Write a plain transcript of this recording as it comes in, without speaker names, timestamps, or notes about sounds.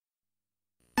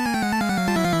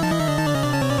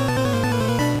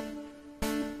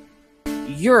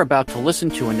You're about to listen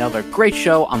to another great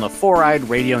show on the Four Eyed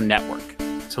Radio Network.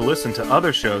 To listen to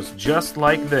other shows just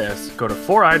like this, go to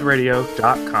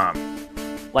foureyedradio.com.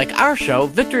 Like our show,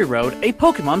 Victory Road, a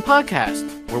Pokemon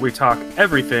podcast, where we talk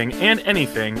everything and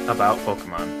anything about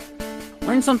Pokemon.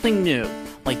 Learn something new.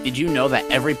 Like, did you know that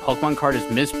every Pokemon card is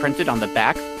misprinted on the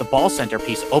back? The ball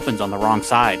centerpiece opens on the wrong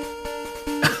side.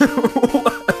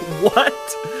 What?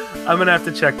 I'm gonna have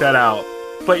to check that out.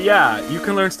 But yeah, you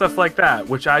can learn stuff like that,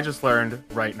 which I just learned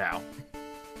right now.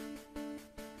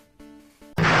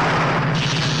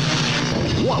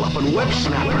 Wallopin' web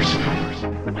snappers.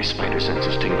 My spider sense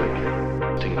is tingling.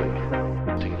 Tingling.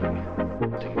 Tingling.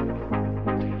 Tingling.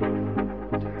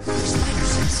 Spider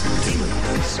sense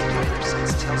tingling. Spider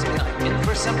sense tells me I'm in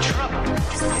for some trouble.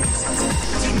 Spider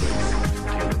sense tingling.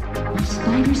 My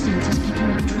spider sense is picking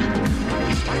up trouble.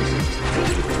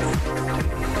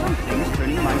 Something's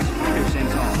turning my spider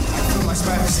sense on. I feel my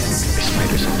spider sense. My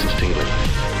spider sense is tingling.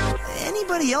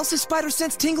 Anybody else's spider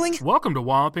sense tingling? Welcome to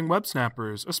Walloping Web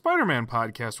Snappers, a Spider-Man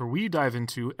podcast where we dive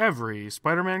into every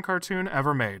Spider-Man cartoon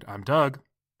ever made. I'm Doug.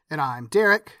 And I'm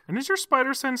Derek. And is your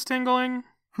spider sense tingling?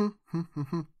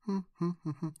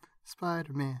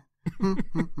 Spider-Man.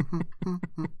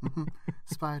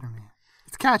 Spider-Man.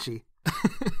 It's catchy.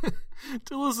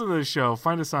 To listen to the show,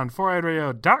 find us on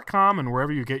foureyedradio.com and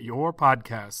wherever you get your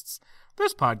podcasts.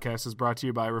 This podcast is brought to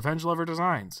you by Revenge Lover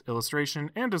Designs,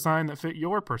 illustration and design that fit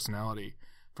your personality.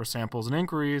 For samples and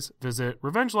inquiries, visit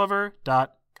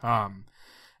revengelover.com.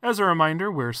 As a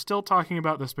reminder, we're still talking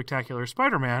about the Spectacular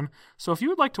Spider-Man, so if you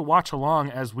would like to watch along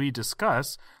as we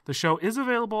discuss, the show is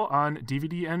available on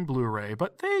DVD and Blu-ray,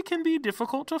 but they can be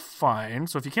difficult to find,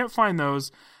 so if you can't find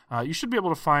those, you should be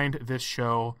able to find this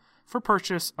show for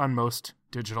purchase on most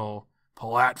digital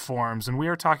platforms. And we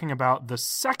are talking about the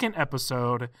second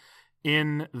episode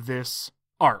in this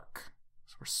arc.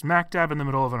 So we're smack dab in the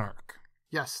middle of an arc.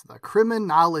 Yes, the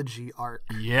Criminology arc.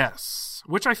 Yes,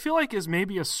 which I feel like is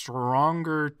maybe a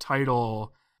stronger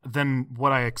title than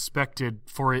what I expected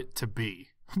for it to be.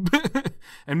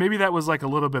 And maybe that was like a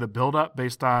little bit of build-up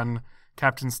based on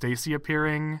Captain Stacy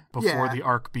appearing before the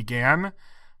arc began,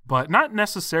 but not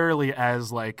necessarily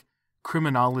as like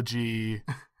criminology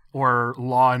or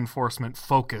law enforcement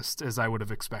focused as I would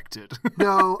have expected.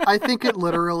 No, I think it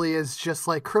literally is just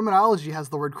like criminology has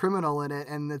the word criminal in it,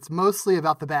 and it's mostly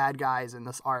about the bad guys in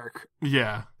this arc.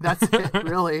 Yeah. That's it,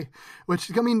 really.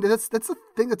 Which, I mean, that's the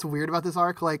thing that's weird about this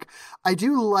arc. Like, I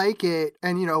do like it,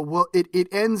 and, you know, well, it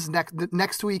ends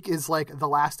next week is like the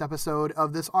last episode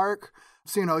of this arc.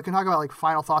 So, you know, we can talk about like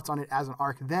final thoughts on it as an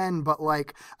arc then, but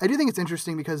like, I do think it's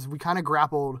interesting because we kind of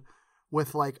grappled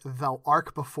with like the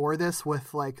arc before this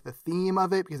with like the theme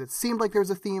of it, because it seemed like there was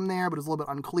a theme there, but it was a little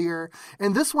bit unclear.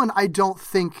 And this one I don't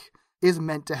think is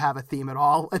meant to have a theme at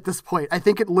all at this point. I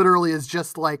think it literally is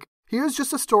just like, here's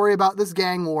just a story about this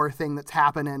gang war thing that's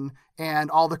happening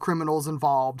and all the criminals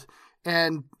involved.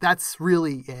 And that's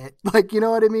really it. Like, you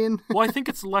know what I mean? Well, I think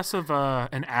it's less of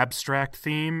an abstract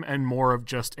theme and more of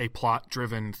just a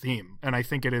plot-driven theme. And I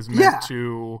think it is meant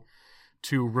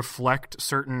to reflect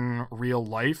certain real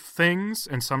life things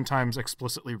and sometimes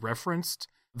explicitly referenced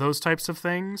those types of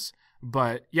things.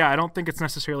 But yeah, I don't think it's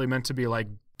necessarily meant to be like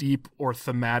deep or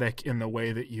thematic in the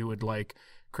way that you would like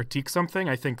critique something.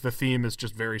 I think the theme is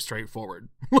just very straightforward.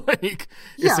 Like,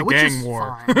 it's a gang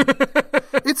war. Fine.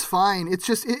 It's fine. It's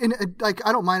just like,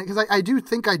 I don't mind it because I do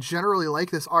think I generally like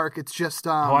this arc. It's just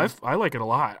I like it a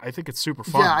lot. I think it's super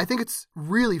fun. Yeah, I think it's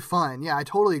really fun. Yeah, I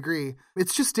totally agree.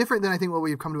 It's just different than I think what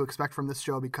we've come to expect from this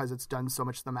show because it's done so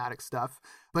much thematic stuff.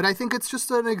 But I think it's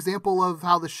just an example of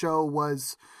how the show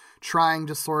was trying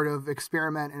to sort of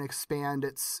experiment and expand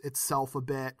itself a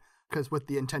bit, because with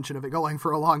the intention of it going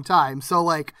for a long time. So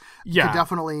like,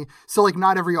 definitely. So like,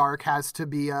 not every arc has to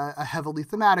be a heavily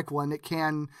thematic one. It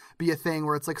can be a thing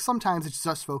where it's like, sometimes it's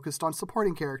just focused on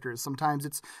supporting characters. Sometimes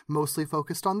it's mostly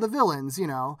focused on the villains, you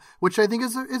know, which I think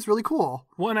is really cool.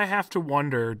 Well, and I have to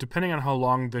wonder, depending on how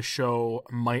long the show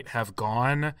might have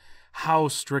gone, how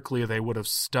strictly they would have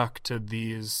stuck to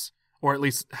these, or at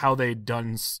least how they'd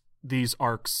done these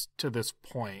arcs to this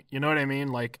point. You know what I mean?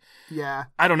 Like, yeah,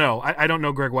 I don't know. I don't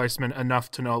know Greg Weisman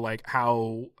enough to know like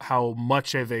how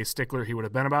much of a stickler he would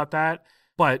have been about that.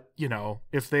 But, you know,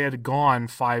 if they had gone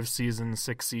 5 seasons,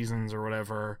 6 seasons or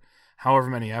whatever, however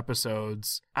many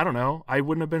episodes, I don't know. I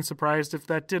wouldn't have been surprised if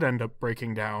that did end up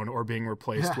breaking down or being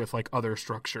replaced with like other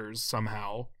structures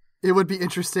somehow. It would be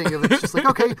interesting if it's just like,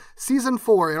 okay, season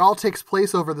 4, it all takes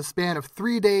place over the span of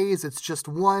 3 days. It's just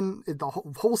the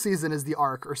whole season is the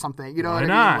arc or something. You know what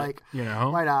I mean? Like, you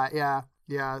know, why not? Yeah.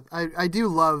 Yeah, I do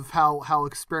love how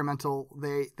experimental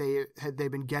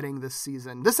they've been getting this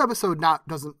season. This episode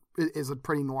is a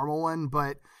pretty normal one,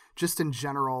 but just in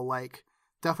general, like,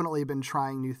 definitely been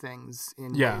trying new things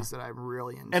in ways that I'm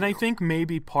really into. And I think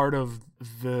maybe part of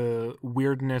the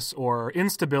weirdness or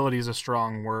instability is a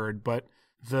strong word, but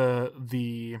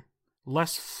the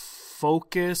less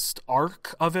focused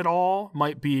arc of it all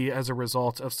might be as a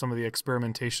result of some of the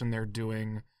experimentation they're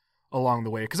doing along the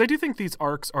way. Because I do think these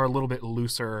arcs are a little bit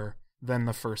looser than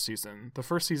the first season. The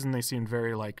first season, they seemed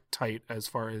very, like, tight as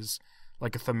far as,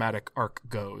 like, a thematic arc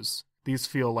goes. These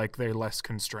feel like they're less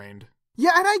constrained.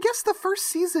 Yeah, and I guess the first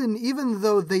season, even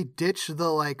though they ditched the,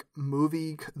 like,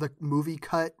 movie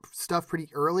cut stuff pretty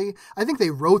early, I think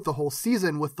they wrote the whole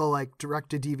season with the, like,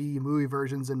 direct-to-DVD movie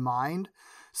versions in mind.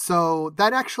 So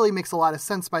that actually makes a lot of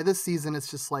sense. By this season,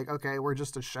 it's just like, okay, we're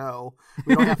just a show.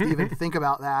 We don't have to even think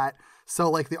about that. So,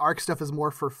 like, the arc stuff is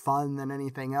more for fun than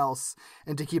anything else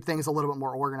and to keep things a little bit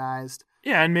more organized.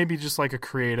 Yeah, and maybe just, like, a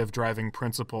creative driving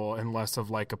principle and less of,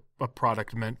 like, a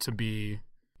product meant to be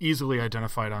easily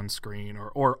identified on screen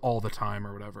or all the time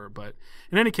or whatever. But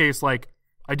in any case, like,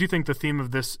 I do think the theme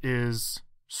of this is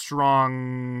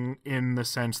strong in the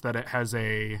sense that it has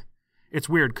it's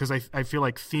weird because I feel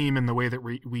like theme in the way that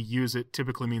we use it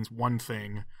typically means one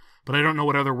thing, but I don't know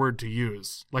what other word to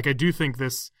use. Like, I do think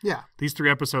these 3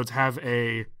 episodes have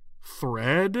a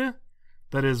thread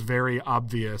that is very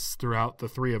obvious throughout the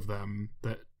 3 of them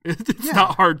that it's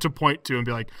not hard to point to and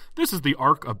be like, this is the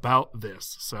arc about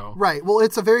this. So right. Well,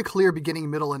 it's a very clear beginning,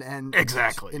 middle, and end.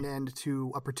 Exactly. An end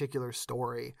to a particular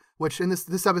story, which in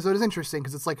this episode is interesting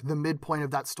because it's like the midpoint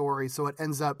of that story. So it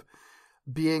ends up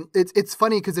being it's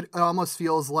funny because it almost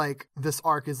feels like this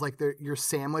arc is like you're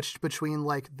sandwiched between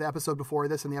like the episode before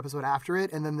this and the episode after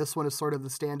it, and then this one is sort of the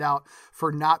standout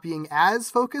for not being as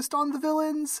focused on the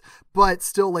villains but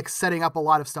still like setting up a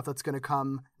lot of stuff that's going to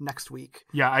come next week.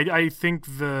 Yeah, I think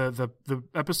the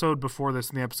episode before this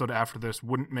and the episode after this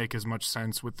wouldn't make as much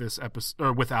sense with this episode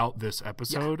or without this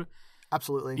episode. Yeah,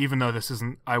 absolutely. Even though this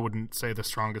isn't, I wouldn't say, the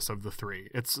strongest of the 3.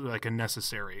 It's like a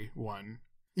necessary one.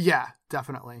 Yeah,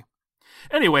 definitely.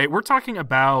 Anyway, we're talking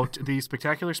about the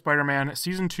Spectacular Spider-Man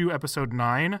Season 2, Episode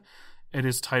 9. It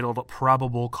is titled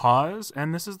Probable Cause,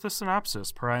 and this is the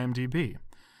synopsis per IMDb.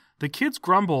 The kids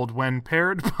grumbled when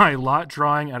paired by lot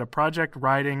drawing at a project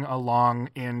riding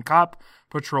along in cop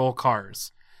patrol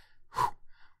cars.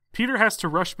 Peter has to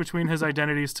rush between his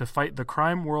identities to fight the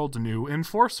crime world's new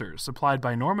enforcers, supplied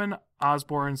by Norman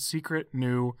Osborn's secret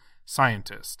new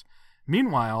scientist.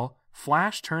 Meanwhile,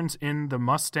 Flash turns in the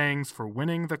Mustangs for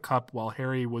winning the cup while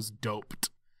Harry was doped.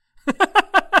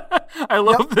 I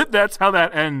love that that's how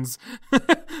that ends.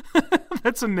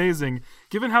 That's amazing.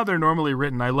 Given how they're normally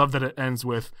written, I love that it ends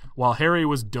with, while Harry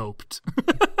was doped.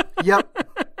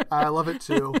 Yep. I love it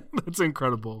too. That's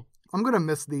incredible. I'm going to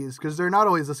miss these because they're not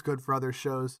always this good for other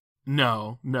shows.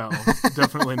 No,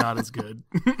 definitely not as good.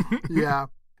 Yeah.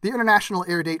 The international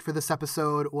air date for this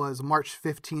episode was March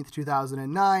 15th,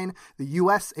 2009. The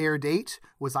U.S. air date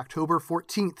was October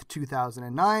 14th,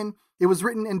 2009. It was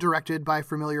written and directed by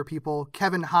familiar people.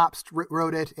 Kevin Hopst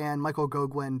wrote it and Michael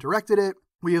Goguen directed it.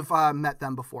 We have met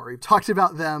them before. We've talked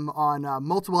about them on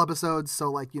multiple episodes, so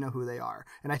like you know who they are.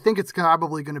 And I think it's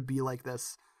probably going to be like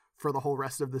this for the whole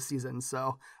rest of the season.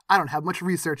 So I don't have much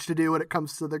research to do when it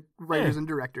comes to the writers and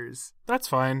directors. That's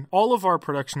fine. All of our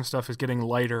production stuff is getting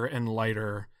lighter and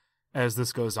lighter as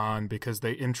this goes on because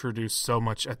they introduce so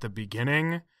much at the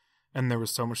beginning, and there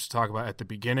was so much to talk about at the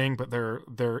beginning, but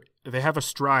they have a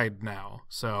stride now.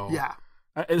 So yeah.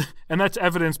 And that's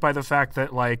evidenced by the fact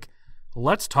that, like,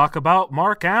 let's talk about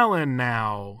Mark Allen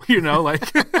now. You know, like,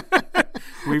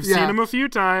 we've seen him a few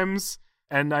times,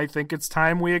 and I think it's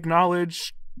time we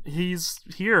acknowledge he's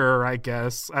here, I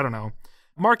guess. I don't know.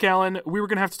 Mark Allen, we were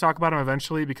going to have to talk about him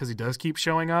eventually because he does keep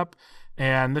showing up,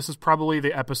 and this is probably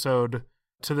the episode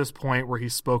to this point where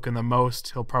he's spoken the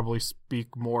most. He'll probably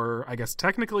speak more, I guess,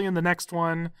 technically in the next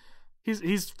one.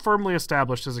 He's firmly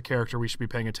established as a character we should be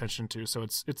paying attention to, so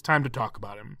it's time to talk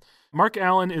about him. Mark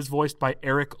Allen is voiced by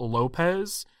Eric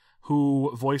Lopez,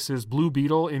 who voices Blue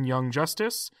Beetle in Young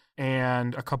Justice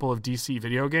and a couple of DC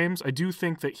video games. I do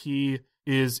think that he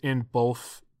is in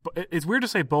both. It's weird to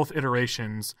say both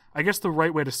iterations. I guess the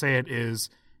right way to say it is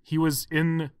he was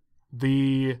in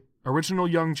the original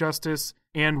Young Justice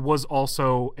and was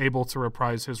also able to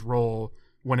reprise his role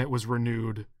when it was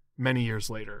renewed many years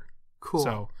later. Cool.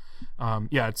 So,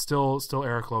 it's still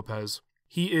Eric Lopez.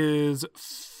 He is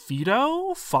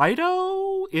Fido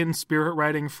in Spirit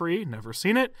Riding Free, never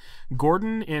seen it.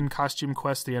 Gordon in Costume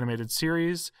Quest, the animated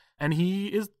series. And he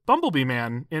is Bumblebee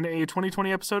Man in a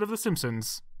 2020 episode of The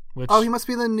Simpsons. Which, Oh, he must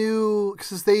be the new,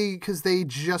 because they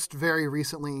just very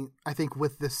recently, I think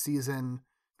with this season,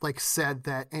 like said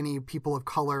that any people of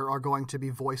color are going to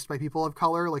be voiced by people of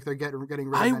color. Like they're getting rid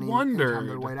of any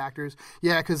incumbent white actors.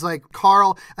 Yeah, because like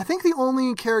Carl, I think the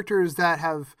only characters that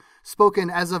have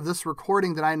spoken as of this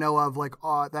recording that I know of, like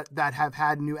that have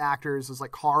had new actors, is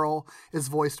like Carl is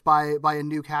voiced by a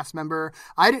new cast member.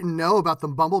 I didn't know about the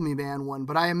Bumblebee Man one,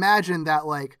 but I imagine that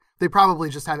like they probably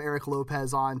just have Eric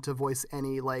Lopez on to voice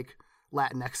any like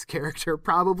Latinx character,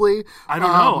 probably. I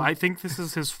don't know. I think this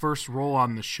is his first role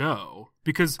on the show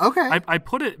because I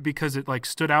put it because it like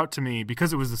stood out to me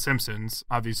because it was The Simpsons,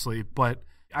 obviously, but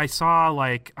I saw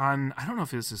like on, I don't know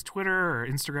if this is Twitter or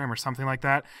Instagram or something like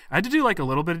that. I had to do like a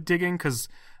little bit of digging because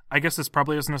I guess this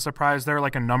probably isn't a surprise. There are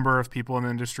like a number of people in the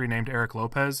industry named Eric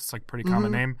Lopez. It's like a pretty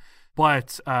common name.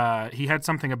 But he had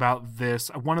something about this.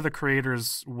 One of the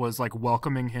creators was like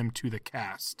welcoming him to the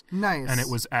cast. Nice. And it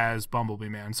was as Bumblebee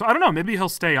Man. So I don't know. Maybe he'll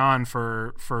stay on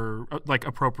for like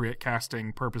appropriate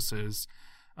casting purposes.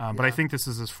 But I think this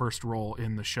is his first role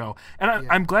in the show. And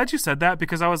I'm glad you said that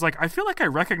because I was like, I feel like I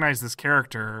recognize this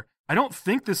character. I don't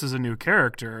think this is a new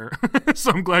character.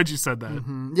 So I'm glad you said that.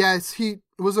 Mm-hmm. Yeah, he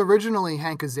was originally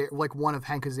Hank Azaria, like one of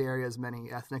Hank Azaria's many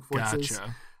ethnic voices.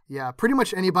 Gotcha. Yeah, pretty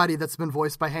much anybody that's been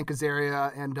voiced by Hank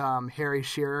Azaria and Harry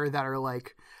Shearer that are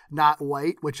like not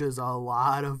white, which is a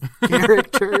lot of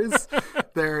characters.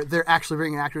 They're actually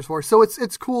bringing actors for. So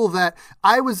it's cool that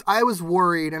I was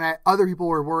worried, and other people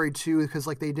were worried too because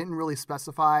like they didn't really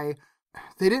specify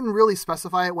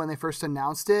it when they first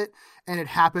announced it, and it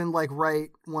happened like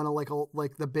right when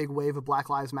like the big wave of Black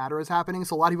Lives Matter is happening.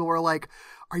 So a lot of people were like,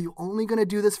 "Are you only going to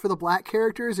do this for the black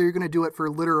characters, or are you going to do it for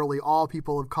literally all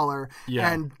people of color?"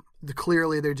 Yeah. And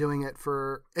clearly they're doing it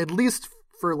for at least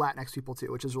for Latinx people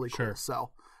too, which is really cool. Sure. So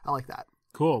I like that.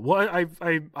 Cool. Well,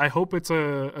 I hope it's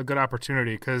a good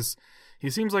opportunity because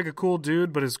he seems like a cool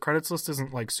dude, but his credits list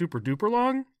isn't like super duper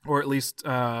long, or at least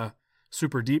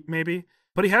super deep maybe.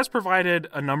 But he has provided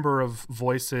a number of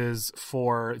voices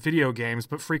for video games,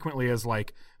 but frequently as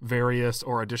like various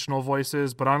or additional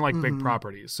voices, but on like big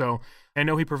properties. So I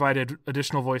know he provided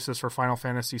additional voices for Final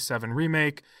Fantasy VII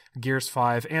Remake, Gears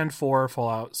 5 and 4,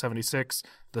 Fallout 76,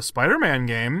 the Spider-Man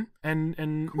game, and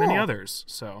many others.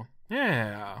 So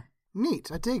yeah.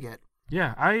 Neat. I dig it.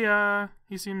 Yeah,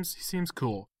 he seems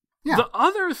cool. Yeah. The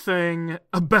other thing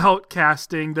about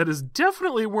casting that is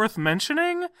definitely worth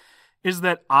mentioning is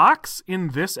that Ox in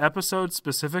this episode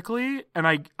specifically, and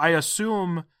I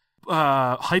assume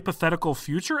hypothetical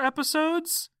future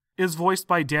episodes, is voiced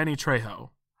by Danny Trejo.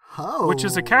 Oh, which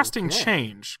is a casting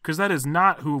change, because that is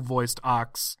not who voiced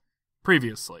Ox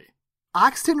previously.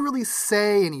 Ox didn't really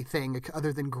say anything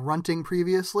other than grunting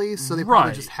previously, so they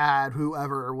probably just had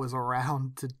whoever was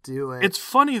around to do it. It's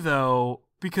funny, though,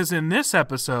 because in this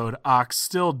episode, Ox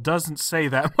still doesn't say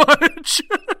that much.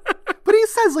 But he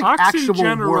says, like, Ox actual in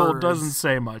general words. Doesn't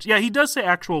say much. Yeah, he does say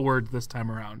actual words this time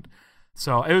around.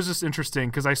 So it was just interesting,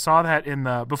 because I saw that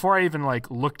before I even, like,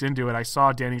 looked into it, I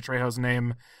saw Danny Trejo's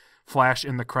name flash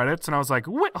in the credits, and I was like,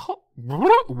 what?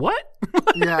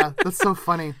 Yeah, that's so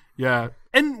funny. Yeah.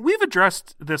 And we've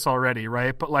addressed this already,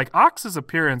 right? But, like, Ox's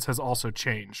appearance has also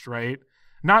changed, right?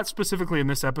 Not specifically in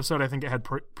this episode. I think it had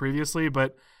previously,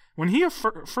 but when he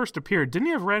first appeared, didn't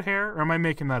he have red hair, or am I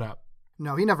making that up?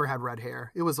 No, he never had red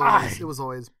hair. It was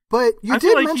always. But you did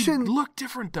feel like mention he looked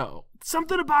different though.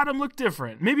 Something about him looked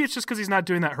different. Maybe it's just because he's not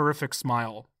doing that horrific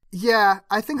smile. Yeah,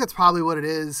 I think that's probably what it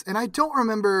is. And I don't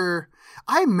remember.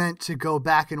 I meant to go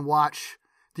back and watch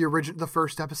the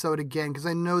first episode again because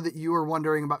I know that you were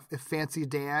wondering about if Fancy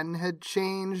Dan had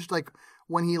changed, like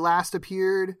when he last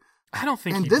appeared. I don't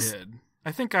think he did.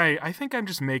 I think I'm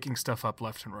just making stuff up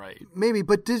left and right. Maybe,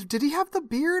 but did he have the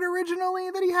beard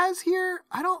originally that he has here?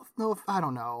 I don't know. I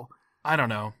don't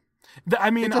know.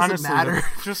 I mean, honestly, matter. It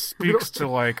just speaks to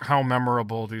like how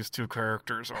memorable these two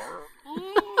characters are.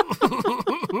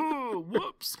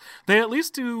 Whoops. They at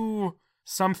least do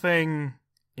something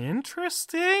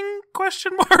interesting ?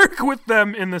 With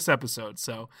them in this episode.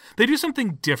 So they do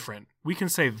something different. We can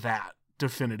say that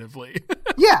definitively.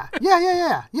 Yeah.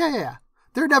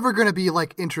 They're never going to be,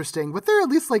 like, interesting, but they're at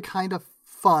least, like, kind of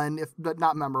fun, if but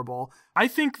not memorable. I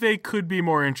think they could be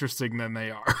more interesting than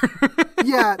they are.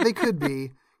 Yeah, they could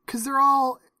be. Because they're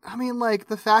all, I mean, like,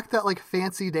 the fact that, like,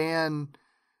 Fancy Dan,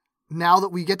 now that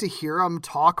we get to hear him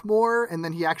talk more, and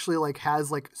then he actually, like, has,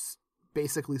 like,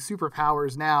 basically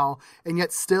superpowers now, and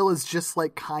yet still is just,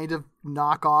 like, kind of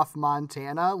knockoff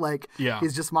Montana. Like,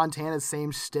 he's just Montana's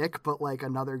same shtick, but, like,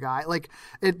 another guy. Like,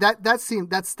 that's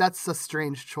a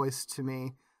strange choice to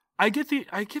me. I get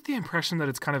the impression that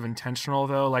it's kind of intentional,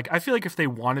 though. Like, I feel like if they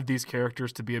wanted these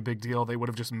characters to be a big deal, they would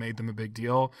have just made them a big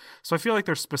deal. So I feel like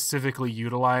they're specifically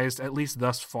utilized, at least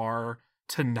thus far,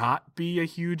 to not be a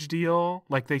huge deal.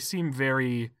 Like, they seem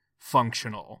very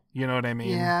functional. You know what I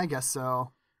mean? Yeah, I guess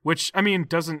so. Which, I mean,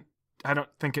 I don't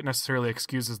think it necessarily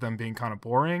excuses them being kind of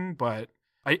boring, but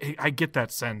I get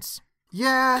that sense.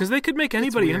 Yeah. Because they could make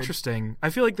anybody interesting.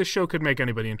 I feel like the show could make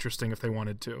anybody interesting if they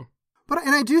wanted to.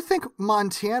 And I do think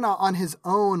Montana on his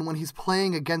own, when he's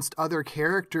playing against other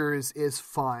characters, is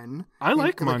fun. I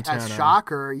like Montana. As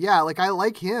Shocker. Yeah, like, I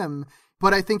like him,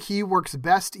 but I think he works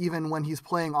best even when he's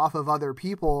playing off of other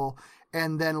people,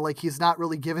 and then, like, he's not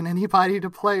really given anybody to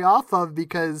play off of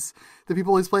because the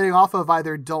people he's playing off of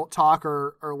either don't talk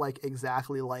or like,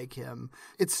 exactly like him.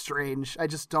 It's strange. I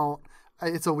just don't...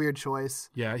 It's a weird choice.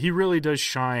 Yeah, he really does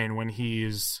shine when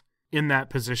he's in that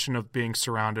position of being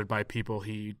surrounded by people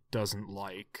he doesn't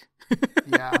like.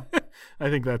 Yeah. I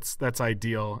think that's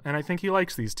ideal. And I think he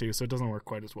likes these two, so it doesn't work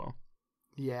quite as well.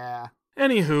 Yeah.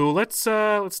 Anywho,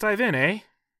 let's dive in, eh?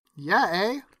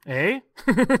 Yeah, Eh?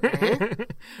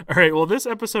 All right, well, this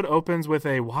episode opens with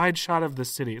a wide shot of the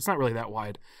city. It's not really that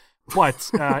wide, but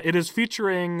it is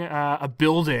featuring a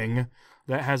building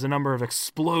that has a number of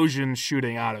explosions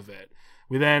shooting out of it.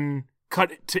 We then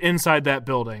cut to inside that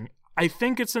building. I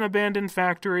think it's an abandoned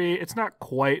factory. It's not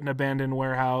quite an abandoned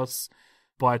warehouse,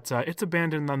 but it's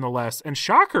abandoned nonetheless. And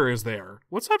Shocker is there.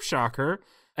 What's up, Shocker?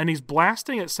 And he's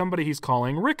blasting at somebody he's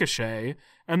calling Ricochet,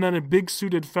 and then a big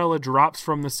suited fella drops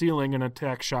from the ceiling and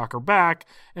attacks Shocker back,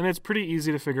 and it's pretty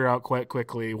easy to figure out quite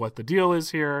quickly what the deal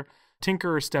is here.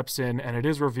 Tinkerer steps in, and it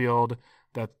is revealed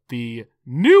that the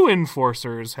new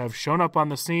enforcers have shown up on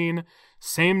the scene.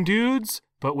 Same dudes,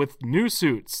 but with new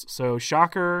suits. So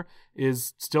Shocker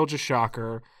is still just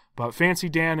Shocker, but Fancy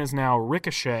Dan is now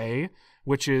Ricochet,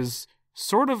 which is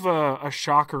sort of a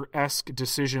Shocker-esque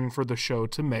decision for the show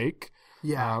to make.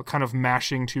 Yeah. Kind of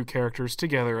mashing two characters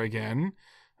together again.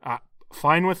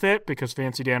 Fine with it, because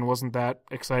Fancy Dan wasn't that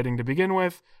exciting to begin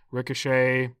with.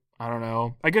 Ricochet, I don't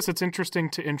know. I guess it's interesting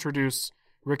to introduce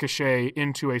Ricochet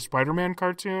into a Spider-Man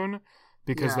cartoon,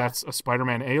 because that's a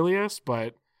Spider-Man alias,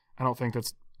 but I don't think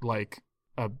that's, like,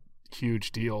 a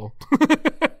huge deal.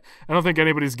 I don't think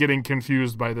anybody's getting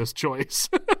confused by this choice.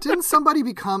 Didn't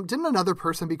another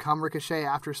person become Ricochet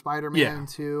after Spider-Man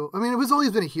too? I mean, it was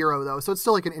always been a hero though, so it's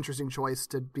still like an interesting choice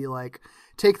to be like,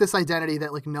 take this identity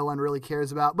that like no one really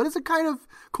cares about, but it's a kind of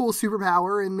cool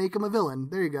superpower and make him a villain.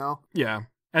 There you go. Yeah.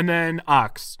 And then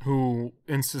Ox, who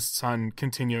insists on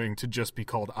continuing to just be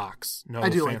called Ox. No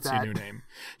fancy new name.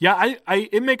 Yeah,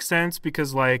 it makes sense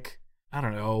because like, I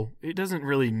don't know. It doesn't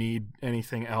really need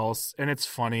anything else. And it's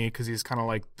funny because he's kind of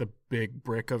like the big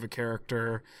brick of a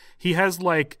character. He has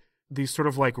like these sort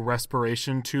of like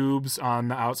respiration tubes on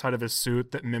the outside of his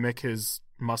suit that mimic his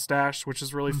mustache, which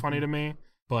is really funny to me.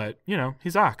 But, you know,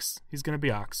 he's Ox. He's going to be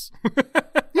Ox.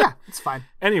 Yeah, it's fine.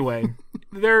 Anyway,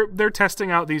 they're testing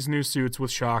out these new suits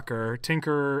with Shocker.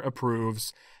 Tinker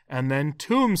approves. And then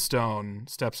Tombstone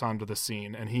steps onto the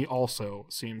scene, and he also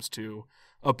seems to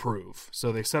approve.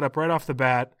 So they set up right off the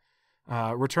bat,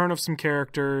 return of some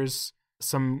characters,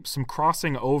 some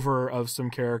crossing over of some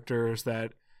characters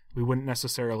that we wouldn't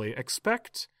necessarily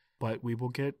expect, but we will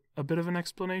get a bit of an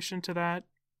explanation to that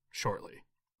shortly.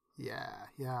 Yeah.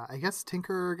 I guess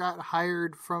Tinker got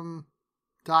hired from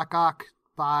Doc Ock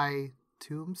by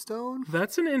Tombstone?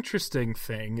 That's an interesting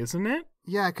thing, isn't it?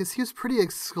 Yeah, because he was pretty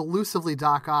exclusively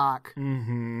Doc Ock.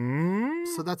 Mm-hmm.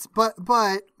 So that's, but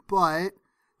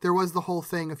there was the whole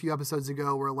thing a few episodes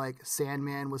ago where like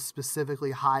Sandman was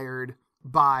specifically hired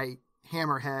by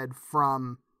Hammerhead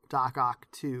from Doc Ock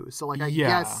too. So like I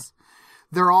guess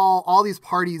they're all these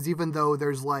parties, even though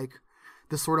there's like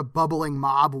this sort of bubbling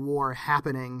mob war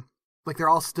happening, like they're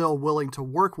all still willing to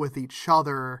work with each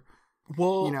other.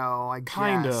 Well, you know, I guess.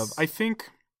 Kind of. I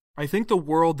think the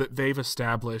world that they've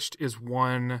established is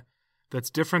one that's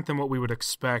different than what we would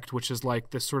expect, which is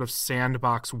like this sort of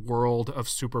sandbox world of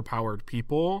superpowered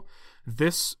people.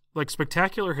 This, like,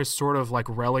 Spectacular has sort of like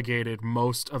relegated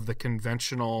most of the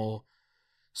conventional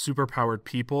superpowered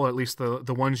people, at least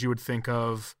the ones you would think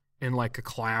of in like a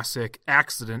classic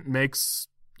accident makes,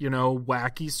 you know,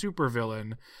 wacky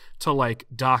supervillain, to like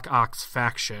Doc Ock's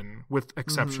faction, with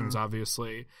exceptions,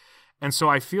 obviously. And so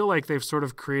I feel like they've sort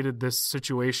of created this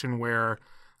situation where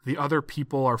the other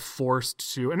people are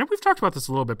forced to, and we've talked about this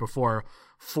a little bit before,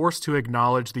 forced to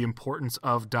acknowledge the importance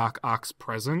of Doc Ock's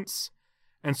presence.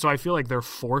 And so I feel like they're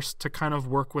forced to kind of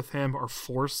work with him, or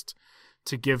forced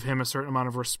to give him a certain amount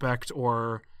of respect,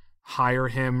 or hire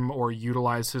him, or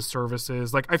utilize his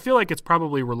services. Like, I feel like it's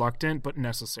probably reluctant, but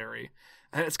necessary.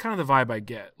 And it's kind of the vibe I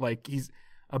get. Like,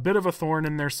 a bit of a thorn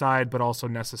in their side, but also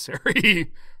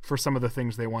necessary for some of the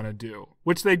things they want to do,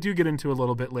 which they do get into a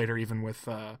little bit later, even with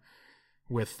more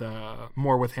with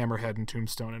Hammerhead and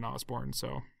Tombstone and Osborn.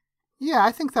 So yeah,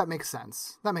 I think that makes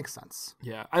sense.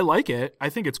 Yeah, I like it. I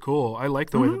think it's cool. I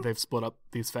like the way that they've split up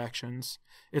these factions.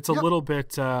 It's a little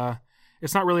bit,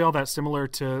 it's not really all that similar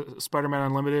to Spider-Man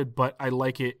Unlimited, but I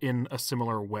like it in a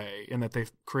similar way in that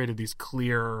they've created these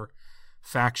clear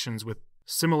factions with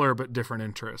similar but different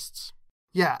interests.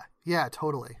 Yeah,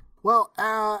 totally. Well,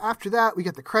 after that, we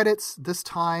get the credits. This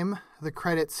time, the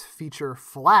credits feature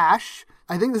Flash.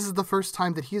 I think this is the first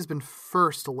time that he's been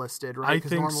first listed, right? I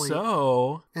think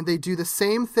so. And they do the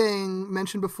same thing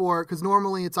mentioned before, because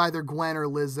normally it's either Gwen or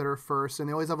Liz that are first, and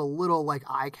they always have a little like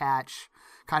eye catch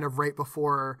kind of right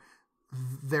before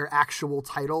their actual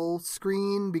title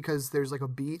screen, because there's like a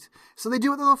beat. So they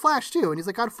do it with the Flash too, and he's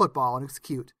like on football, and it's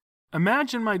cute.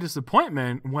 Imagine my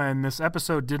disappointment when this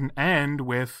episode didn't end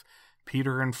with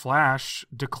Peter and Flash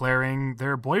declaring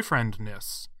their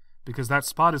boyfriendness, because that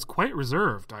spot is quite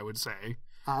reserved, I would say.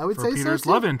 I would for say Peter's so too.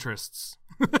 love interests.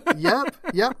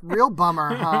 Yep. Real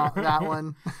bummer, huh? That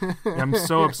one. I'm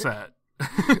so upset.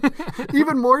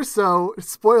 Even more so,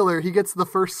 spoiler, he gets the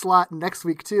first slot next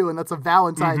week too, and that's a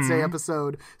Valentine's Day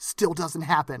episode. Still doesn't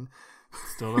happen.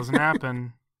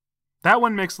 That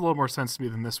one makes a little more sense to me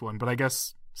than this one, but I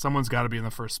guess someone's got to be in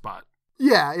the first spot.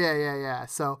 Yeah.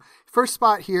 So first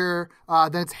spot here,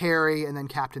 then it's Harry, and then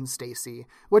Captain Stacy,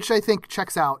 which I think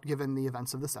checks out given the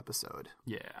events of this episode.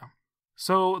 Yeah.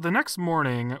 So the next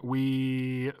morning,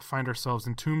 we find ourselves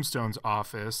in Tombstone's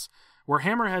office, where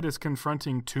Hammerhead is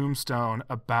confronting Tombstone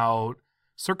about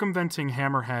circumventing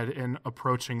Hammerhead and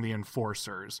approaching the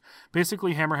Enforcers.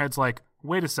 Basically, Hammerhead's like,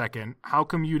 wait a second, how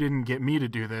come you didn't get me to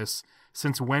do this?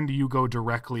 Since when do you go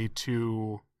directly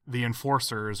to the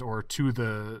Enforcers or to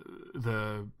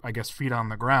the I guess, feet on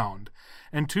the ground?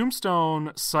 And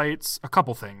Tombstone cites a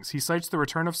couple things. He cites the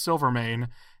return of Silvermane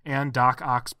and Doc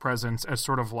Ock's presence as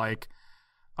sort of like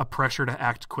a pressure to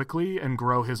act quickly and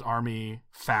grow his army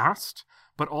fast,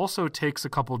 but also takes a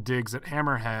couple digs at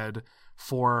Hammerhead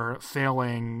for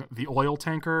failing the oil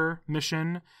tanker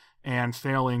mission and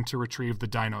failing to retrieve the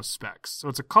Dino Specs. So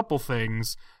it's a couple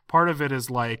things. Part of it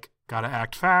is like, gotta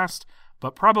act fast,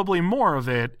 but probably more of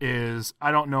it is,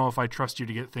 I don't know if I trust you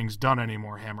to get things done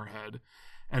anymore, Hammerhead.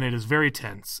 And it is very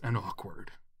tense and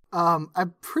awkward.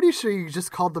 I'm pretty sure you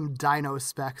just called them Dino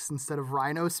Specs instead of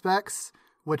Rhino Specs,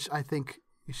 which I think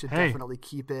you should definitely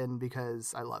keep in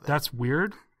because I love it. That's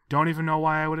weird. Don't even know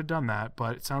why I would have done that,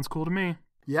 but it sounds cool to me.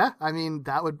 Yeah, I mean,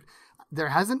 there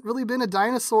hasn't really been a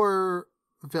dinosaur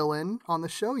villain on the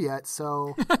show yet,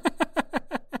 so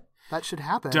that should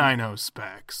happen. Dino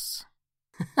Specs.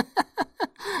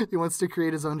 He wants to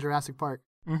create his own Jurassic Park.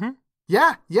 Mm-hmm.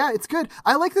 Yeah, it's good.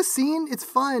 I like the scene. It's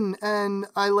fun, and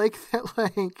I like that,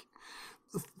 like,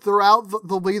 throughout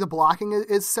the way the blocking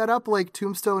is set up, like,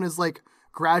 Tombstone is, like,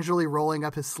 gradually rolling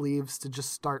up his sleeves to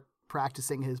just start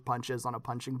practicing his punches on a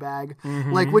punching bag,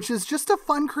 like, which is just a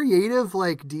fun, creative,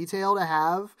 like, detail to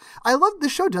have. I love the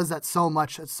show does that so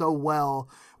much, so well,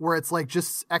 where it's like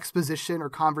just exposition or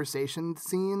conversation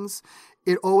scenes.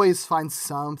 It always finds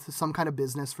some kind of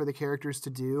business for the characters to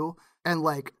do, and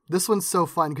like this one's so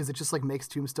fun because it just like makes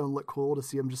Tombstone look cool to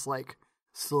see him just like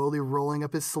slowly rolling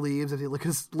up his sleeves as he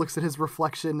looks at his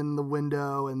reflection in the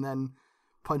window and then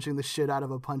punching the shit out of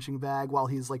a punching bag while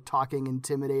he's like talking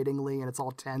intimidatingly and it's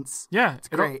all tense. Yeah, it's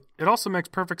great. It also makes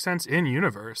perfect sense in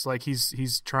universe. Like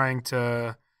he's trying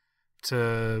to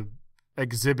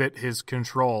exhibit his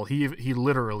control. He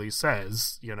literally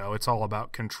says, you know, it's all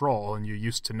about control, and you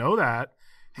used to know that,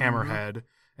 Hammerhead.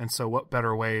 And so what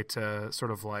better way to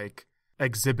sort of like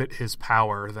exhibit his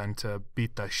power than to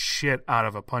beat the shit out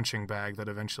of a punching bag that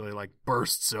eventually like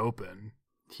bursts open.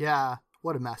 Yeah.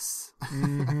 What a mess.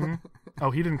 Oh,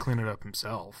 he didn't clean it up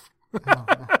himself.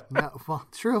 No. Well,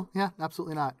 true. Yeah,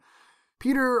 absolutely not.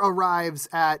 Peter arrives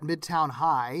at Midtown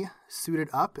High, suited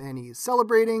up, and he's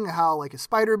celebrating how like his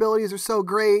spider abilities are so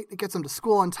great. It gets him to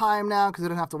school on time now because he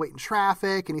doesn't have to wait in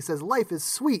traffic. And he says life is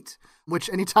sweet, which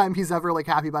anytime he's ever like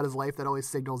happy about his life, that always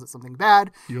signals that something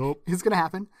bad is going to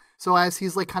happen. So as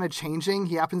he's like kind of changing,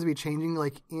 he happens to be changing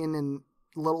like in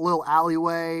a little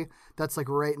alleyway that's like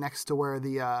right next to where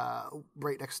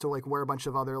where a bunch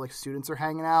of other like students are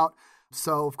hanging out.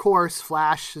 So of course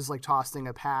Flash is like tossing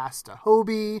a pass to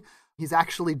Hobie. He's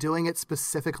actually doing it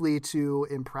specifically to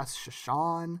impress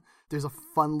Shashan. There's a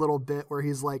fun little bit where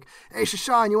he's like, hey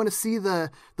Shashan, you want to see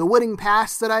the winning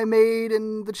pass that I made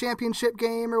in the championship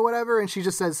game or whatever? And she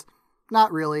just says,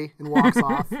 not really, and walks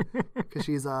off because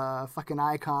she's a fucking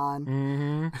icon.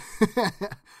 Mm-hmm.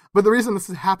 But the reason this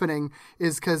is happening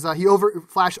is because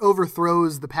Flash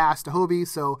overthrows the pass to Hobie,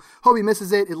 so Hobie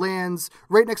misses it. It lands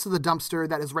right next to the dumpster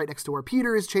that is right next to where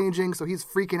Peter is changing, so he's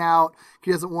freaking out.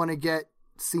 He doesn't want to get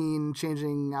seen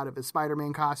changing out of his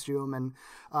Spider-Man costume, and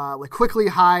quickly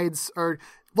hides, or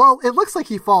well, it looks like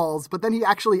he falls, but then he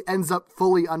actually ends up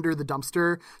fully under the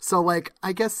dumpster. So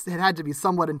I guess it had to be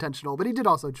somewhat intentional, but he did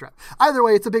also trip. Either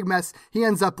way, it's a big mess. He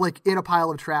ends up in a pile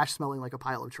of trash, smelling like a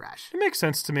pile of trash. It makes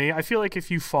sense to me. I feel like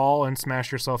if you fall and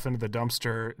smash yourself into the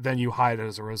dumpster, then you hide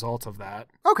as a result of that.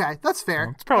 Okay, that's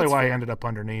fair. It's probably why he ended up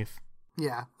underneath.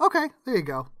 Yeah. Okay, there you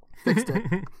go. Fixed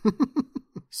it.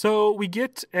 So we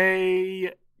get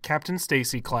a Captain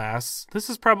Stacy class. This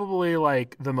is probably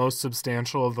the most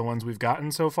substantial of the ones we've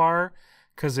gotten so far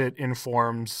because it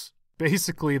informs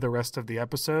basically the rest of the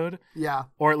episode. Yeah.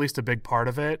 Or at least a big part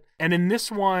of it. And in this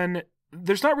one,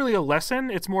 there's not really a lesson.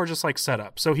 It's more just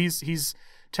setup. So he's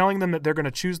telling them that they're going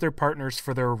to choose their partners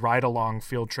for their ride-along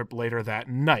field trip later that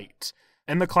night.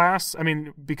 And the class,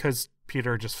 because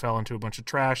Peter just fell into a bunch of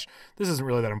trash, this isn't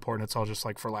really that important. It's all just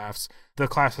for laughs. The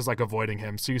class is avoiding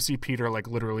him. So you see Peter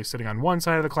literally sitting on one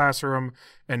side of the classroom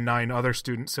and 9 other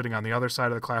students sitting on the other side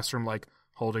of the classroom,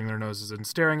 holding their noses and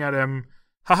staring at him.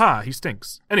 Haha, he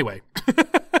stinks. Anyway.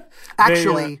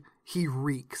 Actually, he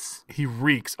reeks. He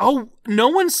reeks. Oh, no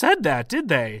one said that, did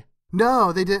they?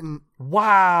 No, they didn't.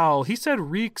 Wow. He said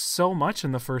reeks so much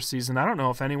in the first season. I don't know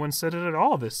if anyone said it at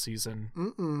all this season.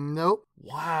 Nope.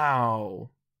 Wow.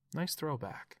 Nice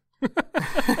throwback.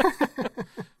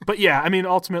 But yeah,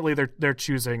 ultimately they're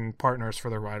choosing partners for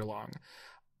their ride along.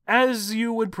 As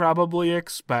you would probably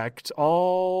expect,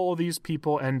 all these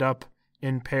people end up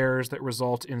in pairs that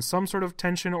result in some sort of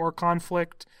tension or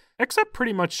conflict, except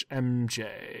pretty much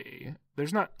MJ.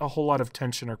 There's not a whole lot of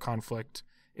tension or conflict,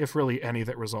 if really any,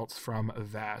 that results from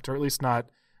that, or at least not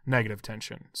negative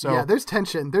tension. So yeah, there's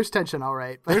tension. There's tension, all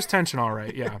right. There's tension, all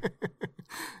right, yeah.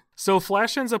 So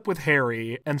Flash ends up with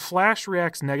Harry, and Flash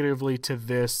reacts negatively to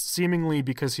this, seemingly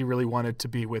because he really wanted to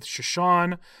be with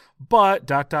Shashan,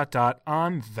 but ...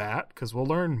 on that, because we'll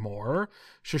learn more,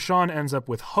 Shashan ends up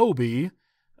with Hobie,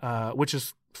 which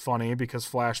is funny because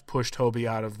Flash pushed Hobie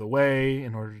out of the way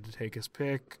in order to take his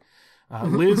pick.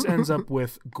 Liz ends up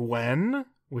with Gwen,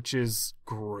 which is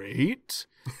great.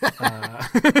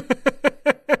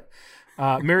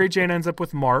 Mary Jane ends up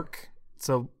with Mark,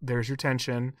 so there's your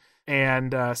tension.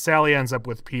 And Sally ends up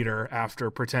with Peter after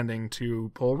pretending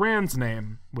to pull Rand's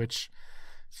name, which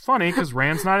is funny because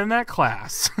Rand's not in that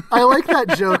class. I like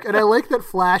that joke, and I like that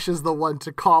Flash is the one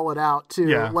to call it out, too.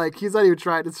 Yeah. He's not even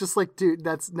trying. It's just dude,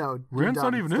 Rand's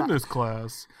not even in this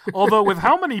class. Although with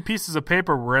how many pieces of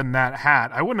paper were in that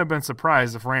hat, I wouldn't have been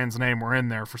surprised if Rand's name were in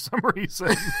there for some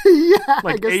reason. Yeah.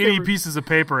 80 pieces of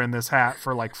paper in this hat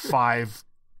for five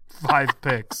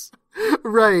picks.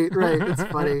 Right. It's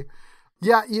funny.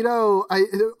 Yeah,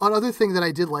 another thing that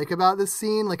I did like about this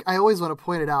scene, I always want to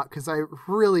point it out because I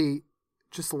really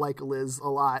just like Liz a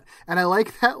lot. And I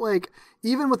like that,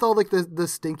 even with all the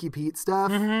Stinky Pete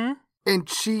stuff, and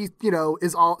she,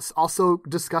 is also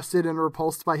disgusted and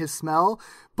repulsed by his smell,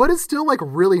 but is still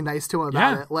really nice to him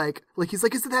about it. He's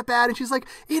like, is it that bad? And she's like,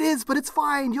 it is, but it's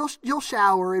fine. You'll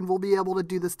shower and we'll be able to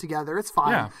do this together. It's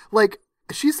fine. Yeah.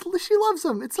 She loves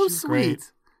him. It's so She's sweet.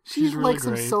 Great. She really likes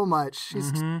him great. so much.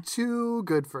 She's too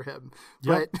good for him.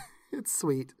 Yep. But it's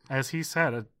sweet. As he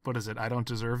said, what is it? I don't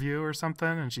deserve you or something?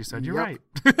 And she said, you're right.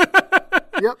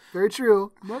 Yep, very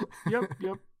true.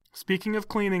 Yep. Speaking of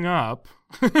cleaning up,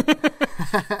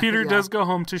 Peter does go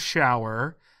home to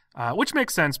shower, which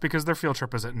makes sense because their field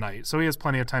trip is at night, so he has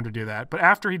plenty of time to do that. But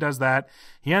after he does that,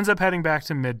 he ends up heading back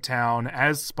to Midtown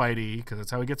as Spidey, because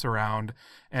that's how he gets around,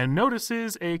 and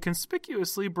notices a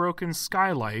conspicuously broken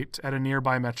skylight at a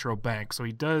nearby Metro bank, so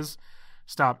he does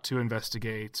stop to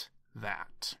investigate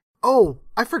that. Oh,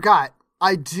 I forgot.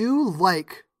 I do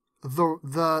like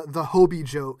the Hobie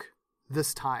joke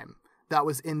this time that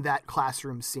was in that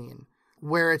classroom scene,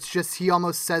 where it's just he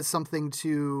almost says something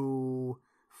to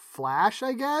Flash,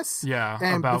 I guess. Yeah,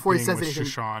 and about before he being says with anything,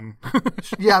 Shashan.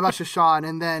 yeah, about Shashan,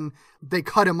 and then they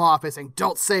cut him off by saying,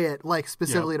 "Don't say it,"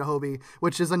 specifically to Hobie,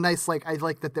 which is a nice I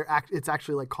like that it's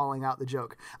actually calling out the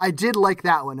joke. I did like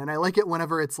that one, and I like it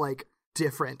whenever it's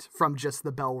different from just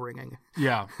the bell ringing.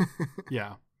 Yeah.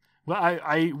 Well,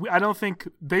 I don't think,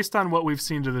 based on what we've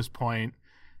seen to this point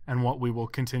and what we will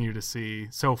continue to see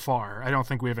so far, I don't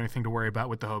think we have anything to worry about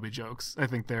with the Hobie jokes. I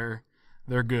think they're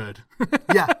good.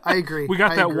 Yeah, I agree. We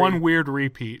got that one weird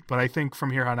repeat, but I think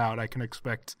from here on out I can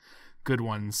expect good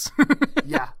ones.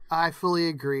 Yeah, I fully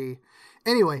agree.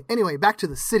 Anyway, back to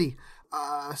the city.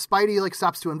 Spidey like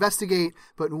stops to investigate,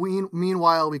 but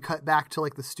meanwhile we cut back to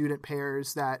like the student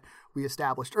pairs that we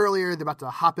established earlier. They're about to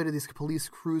hop into these police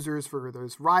cruisers for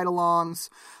those ride-alongs.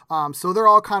 So they're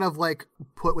all kind of like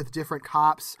put with different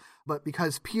cops, but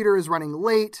because Peter is running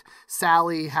late,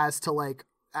 Sally has to like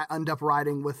end up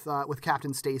riding with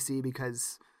Captain Stacy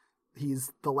because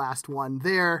he's the last one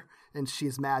there, and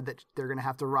she's mad that they're going to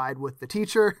have to ride with the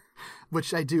teacher,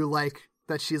 which I do like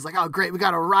that she's like, oh, great, we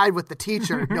got to ride with the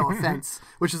teacher. No offense,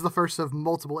 which is the first of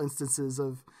multiple instances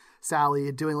of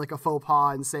Sally doing like a faux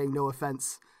pas and saying no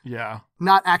offense. Yeah.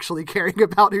 Not actually caring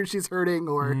about who she's hurting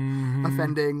or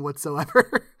offending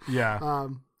whatsoever. Yeah.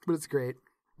 But it's great.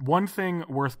 One thing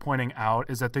worth pointing out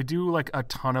is that they do like a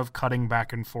ton of cutting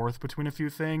back and forth between a few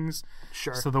things.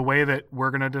 Sure. So the way that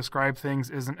we're going to describe things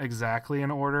isn't exactly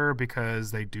in order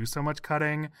because they do so much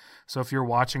cutting. So if you're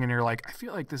watching and you're like, I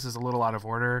feel like this is a little out of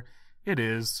order, it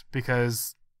is,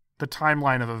 because the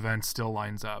timeline of events still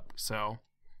lines up. So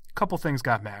a couple things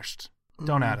got mashed.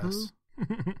 Don't add us.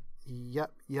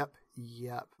 Yep.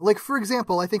 Like, for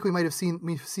example, I think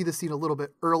we see the scene a little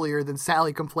bit earlier than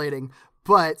Sally complaining,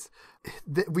 but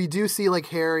we do see like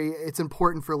Harry. It's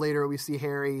important for later. We see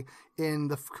Harry in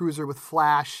the cruiser with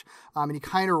Flash, and he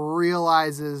kind of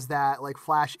realizes that like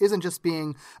Flash isn't just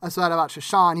being upset about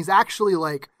Shashan. He's actually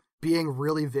like being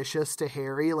really vicious to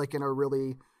Harry, like in a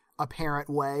really apparent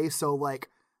way. So like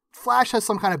Flash has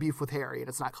some kind of beef with Harry, and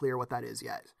it's not clear what that is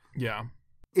yet. Yeah.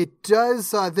 It does.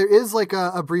 There is like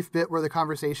a brief bit where the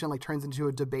conversation like turns into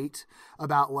a debate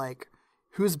about like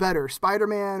who's better,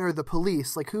 Spider-Man or the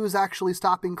police? Like who's actually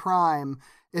stopping crime?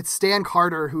 It's Stan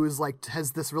Carter who's like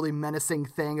has this really menacing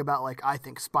thing about like I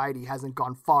think Spidey hasn't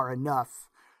gone far enough.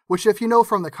 Which if you know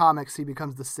from the comics, he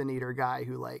becomes the Sin Eater guy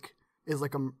who like is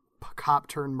like a cop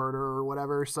turned murderer or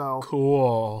whatever. So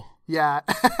cool. Yeah.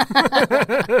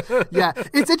 Yeah.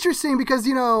 It's interesting because,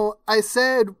 you know, I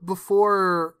said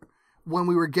before when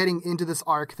we were getting into this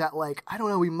arc that like, I don't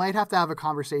know, we might have to have a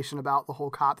conversation about the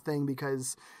whole cop thing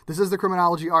because this is the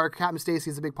criminology arc. Captain Stacy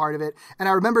is a big part of it. And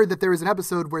I remembered that there was an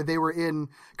episode where they were in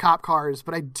cop cars,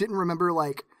 but I didn't remember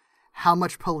like how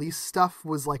much police stuff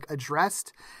was like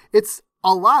addressed. It's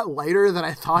a lot lighter than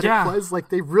I thought it was. Like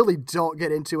they really don't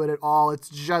get into it at all. It's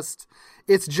just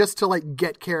to like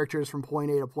get characters from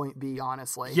point A to point B,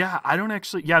 honestly. Yeah, I don't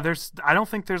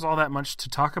think there's all that much to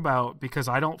talk about because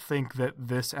I don't think that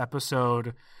this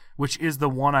episode, which is the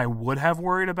one I would have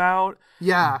worried about,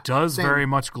 does very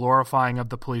much glorifying of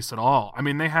the police at all. I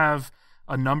mean, they have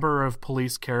a number of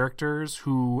police characters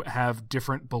who have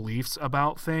different beliefs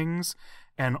about things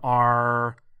and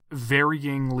are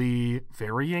varyingly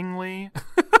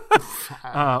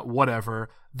whatever.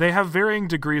 They have varying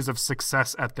degrees of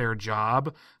success at their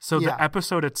job. So the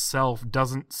episode itself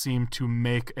doesn't seem to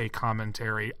make a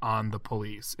commentary on the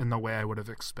police in the way I would have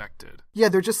expected. Yeah,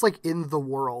 they're just like in the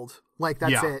world. Like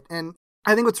that's it. And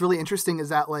I think what's really interesting is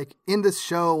that like in this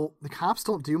show, the cops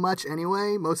don't do much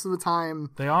anyway. Most of the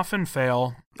time they often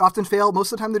fail. Most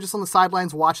of the time they're just on the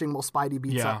sidelines watching while Spidey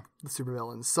beats up the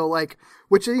supervillains. So like,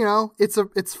 which, you know, it's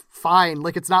fine.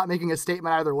 Like it's not making a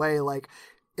statement either way. Like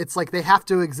it's like they have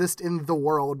to exist in the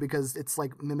world because it's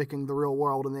like mimicking the real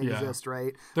world and they exist,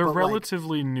 right? They're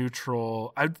relatively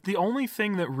neutral. The only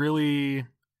thing that really,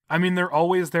 I mean, they're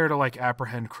always there to like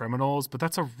apprehend criminals, but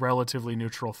that's a relatively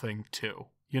neutral thing too.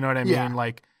 You know what I mean? Yeah.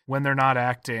 Like when they're not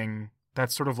acting,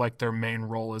 that's sort of like their main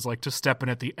role is like to step in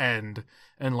at the end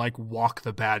and like walk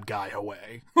the bad guy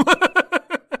away.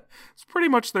 It's pretty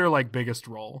much their like biggest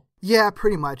role. Yeah,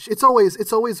 pretty much.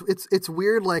 It's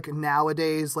weird like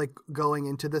nowadays like going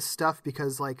into this stuff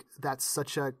because like that's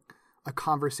such a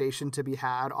conversation to be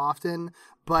had often,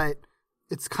 but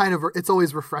it's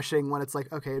always refreshing when it's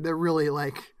like, okay, they're really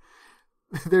like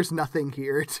there's nothing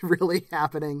here. It's really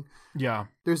happening. Yeah.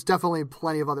 There's definitely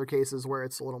plenty of other cases where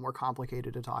it's a little more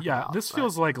complicated to talk about. Yeah, this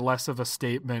feels like less of a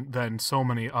statement than so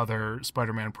many other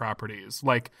Spider-Man properties.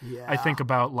 Like, I think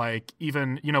about, like,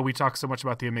 even, you know, we talk so much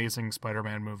about the Amazing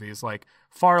Spider-Man movies, like,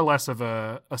 far less of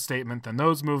a statement than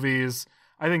those movies.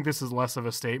 I think this is less of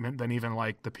a statement than even,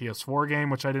 like, the PS4 game,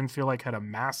 which I didn't feel like had a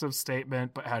massive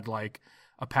statement, but had, like,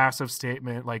 a passive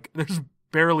statement. Like, there's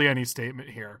barely any statement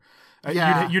here.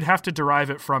 You'd have to derive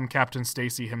it from Captain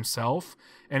Stacy himself,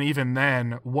 and even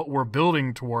then, what we're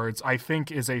building towards, I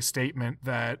think, is a statement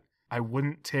that I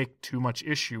wouldn't take too much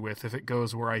issue with if it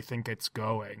goes where I think it's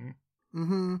going.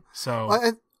 Mm-hmm. So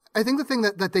I think the thing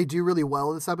that they do really well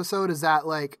in this episode is that,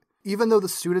 like, even though the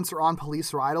students are on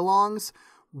police ride-alongs,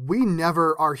 we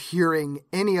never are hearing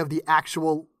any of the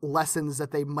actual lessons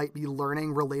that they might be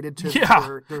learning related to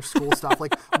their school stuff.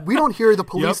 Like, we don't hear the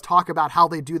police talk about how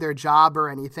they do their job or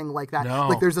anything like that. No.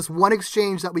 Like, there's this one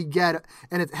exchange that we get,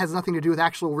 and it has nothing to do with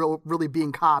actual really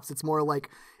being cops. It's more like,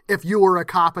 if you were a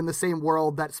cop in the same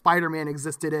world that Spider-Man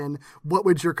existed in, what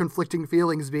would your conflicting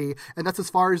feelings be? And that's as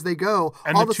far as they go.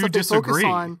 And all the two stuff they focus disagree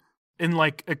on, in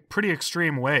like a pretty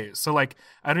extreme ways. So like,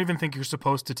 I don't even think you're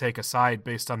supposed to take a side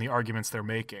based on the arguments they're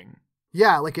making.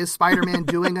 yeah, like, is Spider-Man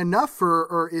doing enough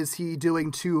or is he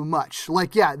doing too much?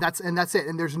 Like, yeah, that's it.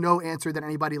 And there's no answer that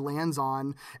anybody lands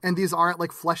on. And these aren't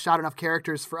like fleshed out enough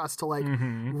characters for us to like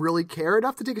really care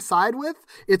enough to take a side with.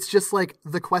 It's just like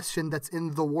the question that's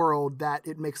in the world that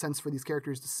it makes sense for these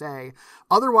characters to say.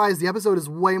 Otherwise, the episode is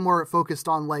way more focused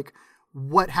on like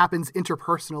what happens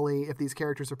interpersonally if these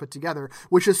characters are put together,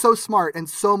 which is so smart and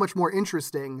so much more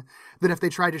interesting than if they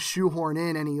try to shoehorn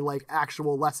in any like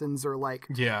actual lessons or like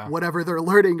whatever they're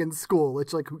learning in school.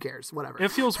 It's like, who cares? Whatever. It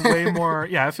feels way more,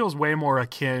 it feels way more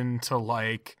akin to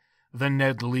like the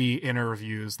Ned Lee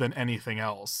interviews than anything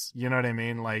else. You know what I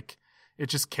mean? Like, it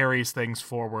just carries things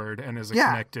forward and is a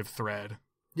connective thread.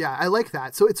 Yeah, I like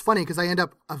that. So it's funny because I end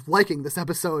up liking this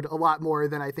episode a lot more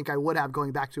than I think I would have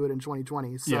going back to it in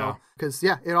 2020. So, because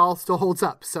it all still holds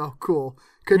up. So cool.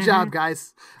 Good job,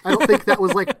 guys. I don't think that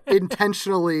was like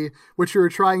intentionally what you were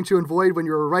trying to avoid when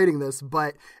you were writing this,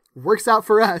 but works out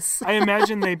for us. I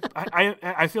imagine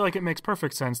I feel like it makes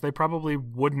perfect sense. They probably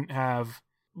wouldn't have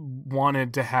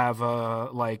wanted to have a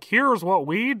like, here's what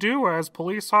we do as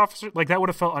police officers. Like, that would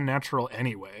have felt unnatural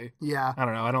anyway. Yeah. I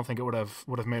don't know. I don't think it would have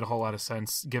made a whole lot of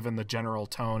sense given the general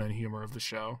tone and humor of the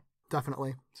show.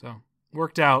 Definitely. So,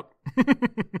 worked out.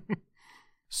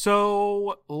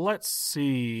 So, let's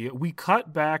see. We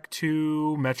cut back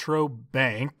to Metro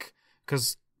Bank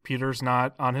because Peter's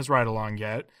not on his ride-along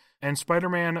yet, and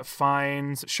Spider-Man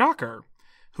finds Shocker,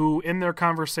 who in their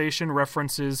conversation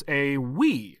references a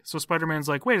we. So Spider-Man's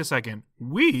like, wait a second,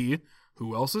 we?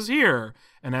 Who else is here?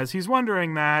 And as he's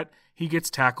wondering that, he gets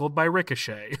tackled by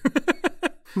Ricochet.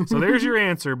 So there's your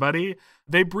answer, buddy.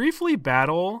 They briefly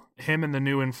battle, him and the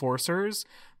new enforcers,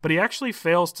 but he actually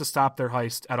fails to stop their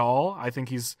heist at all. I think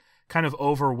he's kind of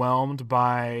overwhelmed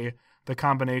by the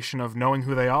combination of knowing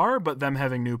who they are, but them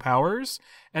having new powers.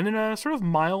 And in a sort of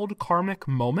mild karmic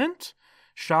moment,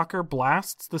 Shocker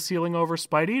blasts the ceiling over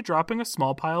Spidey, dropping a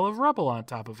small pile of rubble on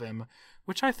top of him,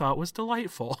 which I thought was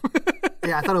delightful.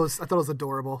 Yeah, I thought it was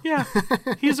adorable. Yeah,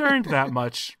 he's earned that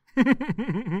much.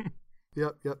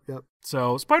 Yep.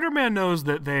 So Spider-Man knows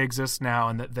that they exist now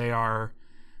and that they are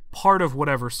part of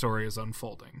whatever story is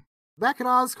unfolding. Back at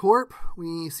Oscorp,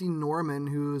 we see Norman,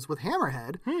 who's with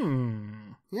Hammerhead.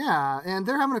 Yeah, and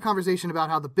they're having a conversation about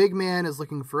how the big man is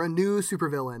looking for a new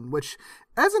supervillain, which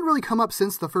hasn't really come up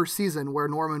since the first season where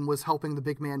Norman was helping the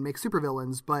big man make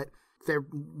supervillains, but they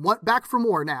want back for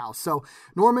more now. So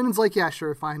Norman's like, yeah,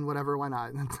 sure, fine, whatever, why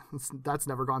not? That's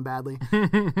never gone badly.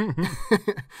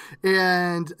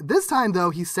 And this time, though,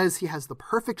 he says he has the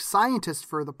perfect scientist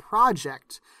for the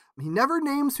project. He never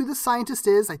names who the scientist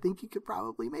is. I think you could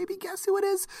probably maybe guess who it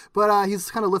is, but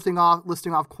he's kind of listing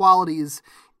off qualities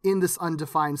in this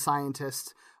undefined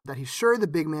scientist that he's sure the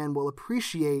big man will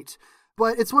appreciate.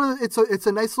 But it's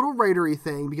a nice little writery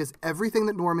thing because everything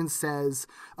that Norman says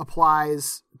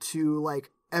applies to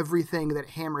like everything that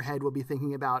Hammerhead will be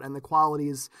thinking about and the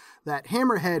qualities that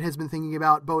Hammerhead has been thinking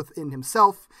about both in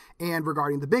himself and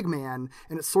regarding the big man.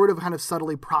 And it sort of kind of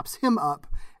subtly props him up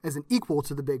as an equal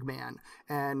to the big man.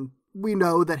 And we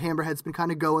know that Hammerhead's been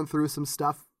kind of going through some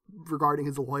stuff regarding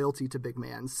his loyalty to big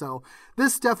man. So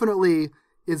this definitely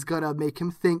is going to make him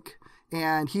think,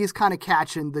 and he's kind of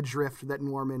catching the drift that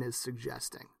Norman is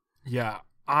suggesting. Yeah,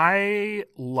 I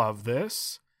love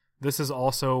this. This is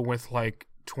also with like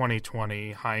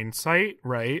 2020 hindsight,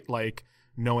 right? Like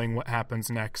knowing what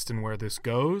happens next and where this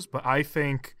goes. But I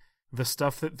think the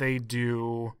stuff that they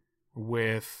do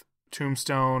with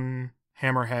Tombstone,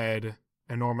 Hammerhead,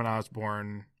 and Norman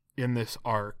Osborn in this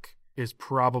arc is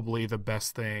probably the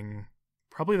best thing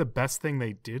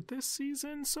they did this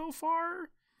season so far.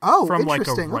 Oh, from like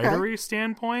a interesting. writery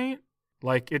standpoint.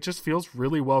 Like, it just feels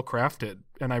really well crafted,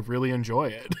 and I really enjoy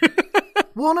it.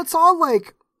 Well, and it's all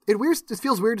like, it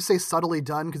feels weird to say subtly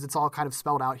done because it's all kind of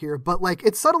spelled out here, but like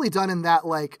it's subtly done in that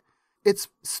like it's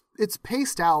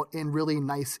paced out in really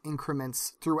nice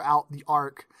increments throughout the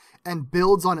arc and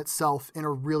builds on itself in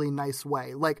a really nice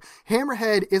way. Like,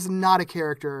 Hammerhead is not a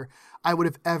character I would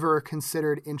have ever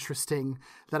considered interesting,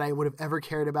 that I would have ever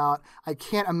cared about. I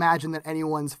can't imagine that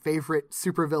anyone's favorite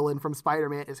supervillain from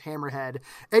Spider-Man is Hammerhead.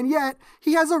 And yet,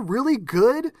 he has a really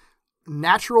good,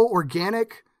 natural,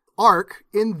 organic, arc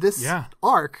in this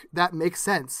arc that makes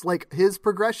sense. Like his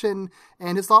progression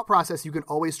and his thought process, you can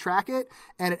always track it,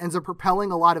 and it ends up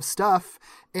propelling a lot of stuff.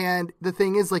 And the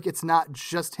thing is, like, it's not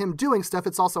just him doing stuff,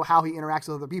 it's also how he interacts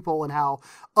with other people and how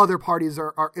other parties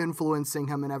are influencing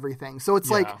him and everything. So it's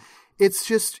like, it's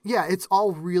just, it's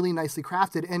all really nicely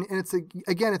crafted. And it's,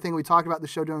 again, a thing we talked about the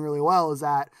show doing really well is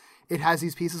that it has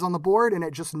these pieces on the board and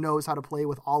it just knows how to play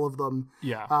with all of them.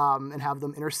 And have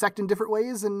them intersect in different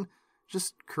ways and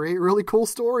just create really cool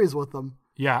stories with them.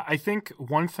 Yeah, I think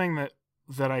one thing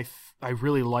that I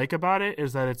really like about it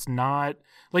is that it's not,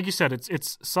 like you said,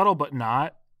 it's subtle but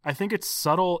not. I think it's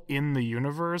subtle in the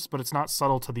universe, but it's not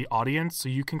subtle to the audience, so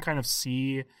you can kind of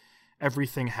see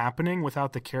everything happening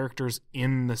without the characters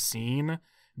in the scene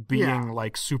being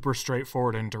like super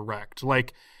straightforward and direct.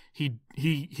 Like he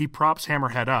props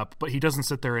Hammerhead up, but he doesn't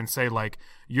sit there and say like,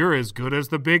 "You're as good as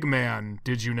the big man.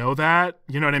 Did you know that?"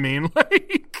 You know what I mean?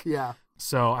 Like,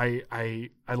 So I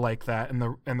like that and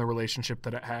the relationship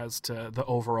that it has to the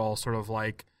overall sort of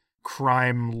like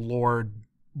crime lord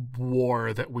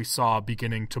war that we saw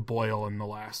beginning to boil in the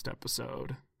last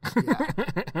episode.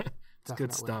 It's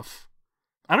good stuff.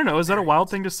 I don't know. Is that a wild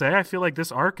thing to say? I feel like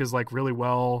this arc is like really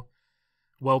well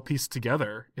pieced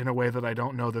together in a way that I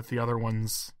don't know that the other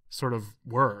ones sort of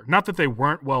were. Not that they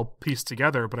weren't well pieced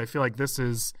together, but I feel like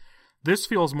this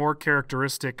feels more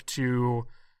characteristic to,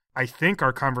 I think,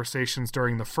 our conversations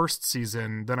during the first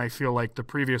season than I feel like the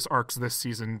previous arcs this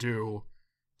season do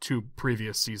to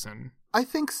previous season. I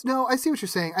think no. I see what you're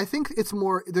saying. I think it's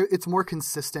more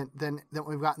consistent than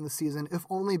we've gotten this season, if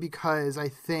only because I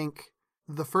think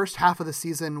the first half of the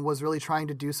season was really trying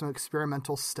to do some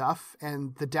experimental stuff,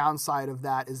 and the downside of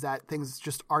that is that things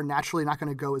just are naturally not going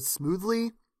to go as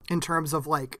smoothly in terms of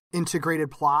like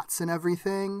integrated plots and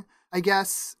everything, I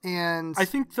guess. And I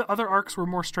think the other arcs were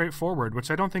more straightforward, which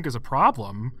I don't think is a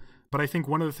problem. But I think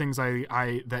one of the things I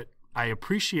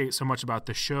appreciate so much about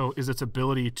the show is its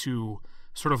ability to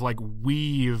sort of like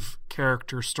weave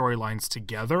character storylines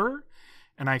together.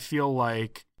 And I feel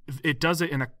like it does it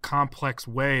in a complex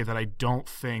way that I don't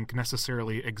think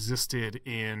necessarily existed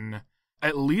in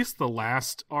at least the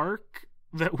last arc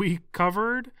that we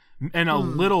covered, and a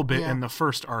little bit in the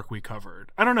first arc we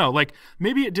covered. I don't know, like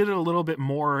maybe it did it a little bit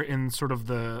more in sort of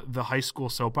the high school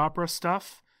soap opera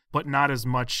stuff, but not as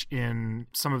much in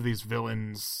some of these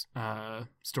villains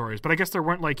stories. But I guess there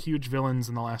weren't like huge villains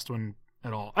in the last one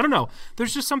at all. I don't know.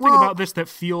 There's just something about this that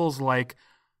feels like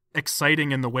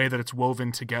exciting in the way that it's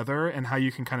woven together and how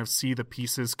you can kind of see the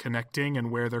pieces connecting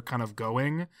and where they're kind of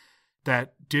going,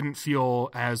 that didn't feel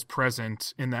as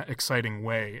present in that exciting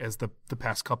way as the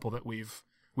past couple that we've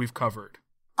covered.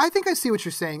 I think I see what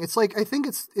you're saying. It's like, I think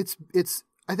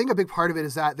I think a big part of it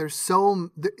is that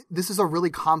this is a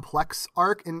really complex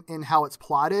arc in how it's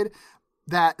plotted,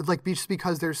 that like just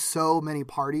because there's so many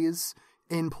parties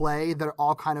in play that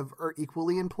all kind of are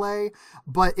equally in play,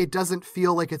 but it doesn't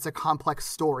feel like it's a complex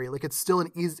story. Like it's still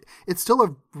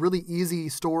a really easy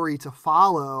story to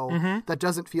follow that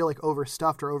doesn't feel like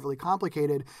overstuffed or overly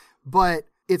complicated, but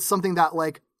it's something that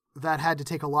that had to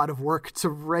take a lot of work to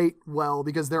write well,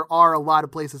 because there are a lot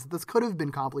of places that this could have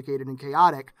been complicated and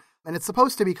chaotic. And it's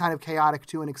supposed to be kind of chaotic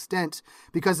to an extent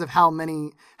because of how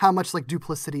much like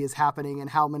duplicity is happening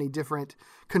and how many different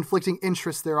conflicting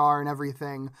interests there are and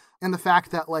everything. And the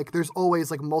fact that like there's always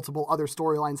like multiple other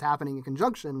storylines happening in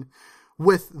conjunction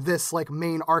with this like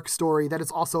main arc story that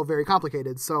is also very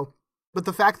complicated. So, but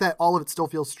the fact that all of it still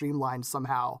feels streamlined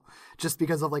somehow, just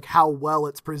because of like how well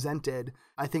it's presented,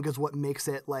 I think is what makes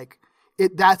it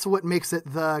that's what makes it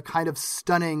the kind of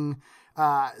stunning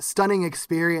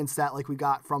experience that like we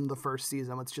got from the first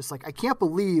season. It's just like, I can't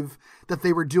believe that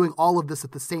they were doing all of this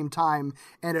at the same time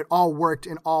and it all worked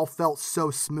and all felt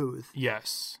so smooth.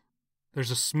 Yes.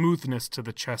 There's a smoothness to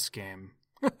the chess game.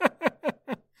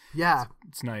 Yeah.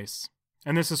 It's nice.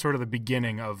 And this is sort of the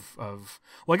beginning of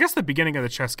well, I guess the beginning of the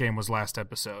chess game was last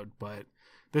episode, but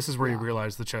this is where you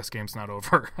realize the chess game's not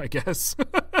over, I guess.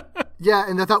 Yeah,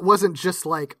 and that wasn't just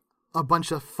like a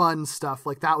bunch of fun stuff.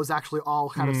 Like that was actually all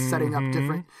kind of setting up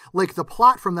different, like the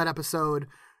plot from that episode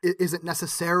isn't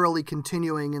necessarily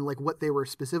continuing in like what they were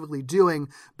specifically doing,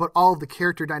 but all of the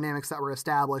character dynamics that were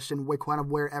established and kind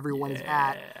of where everyone is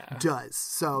at does.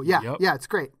 So yeah, it's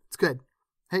great. It's good.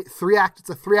 Hey, it's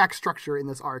a 3-act structure in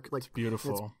this arc. Like, it's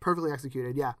beautiful. It's perfectly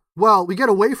executed. Yeah. Well, we get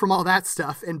away from all that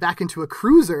stuff and back into a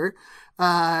cruiser.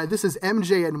 This is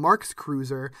MJ and Mark's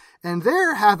cruiser, and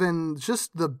they're having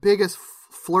just the biggest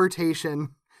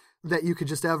flirtation that you could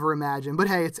just ever imagine. But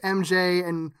hey, it's MJ,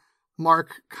 and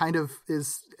Mark kind of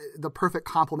is the perfect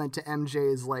complement to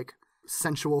MJ's like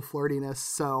sensual flirtiness.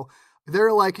 So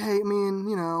they're like, hey, I mean,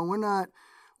 you know, we're not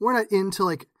into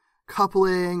like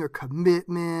coupling or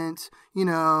commitment, you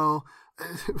know.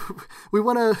 We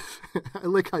want to, I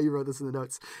like how you wrote this in the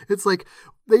notes. It's like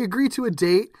they agree to a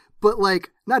date, but like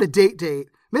not a date,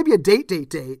 maybe a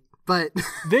date, but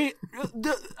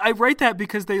I write that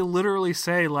because they literally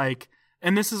say like,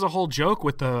 and this is a whole joke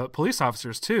with the police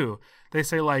officers too. They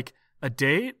say like a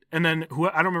date, and then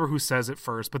I don't remember who says it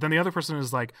first, but then the other person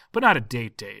is like, but not a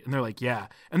date. And they're like, yeah.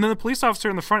 And then the police officer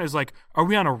in the front is like, are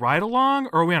we on a ride along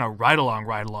or are we on a ride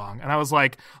along? And I was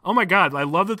like, oh my God, I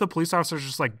love that the police officers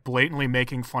just like blatantly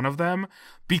making fun of them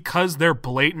because they're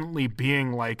blatantly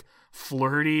being like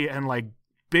flirty and like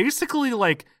basically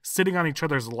like sitting on each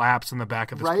other's laps in the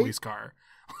back of this police car.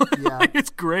 Yeah. It's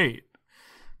great.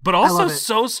 But also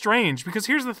so strange because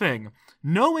here's the thing.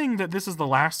 Knowing that this is the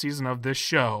last season of this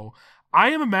show,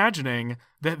 I am imagining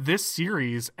that this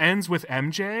series ends with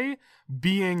MJ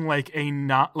being like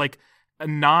not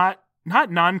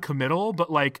non-committal, but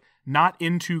like not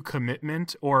into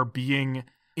commitment or being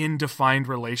in defined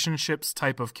relationships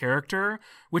type of character,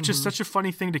 which is such a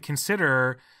funny thing to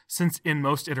consider since in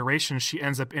most iterations she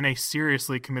ends up in a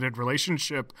seriously committed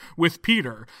relationship with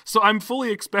Peter. So I'm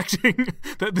fully expecting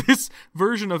that this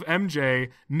version of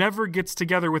MJ never gets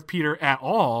together with Peter at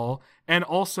all and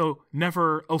also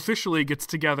never officially gets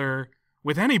together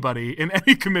with anybody in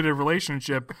any committed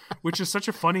relationship, which is such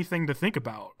a funny thing to think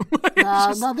about.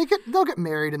 No, they'll get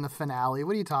married in the finale.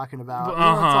 What are you talking about? It's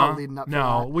all leading up to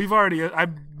that. We've already.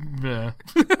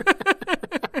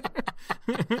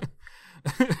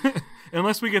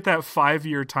 Unless we get that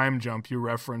 5-year time jump you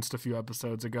referenced a few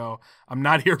episodes ago, I'm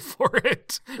not here for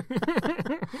it.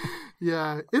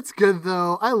 Yeah, it's good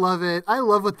though. I love it. I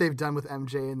love what they've done with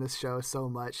MJ in this show so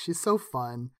much. She's so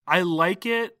fun. I like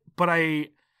it, but I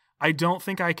don't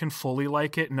think I can fully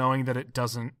like it knowing that it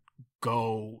doesn't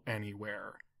go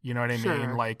anywhere. You know what I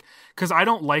mean? Like, because I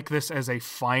don't like this as a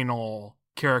final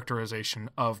characterization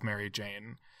of Mary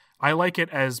Jane. I like it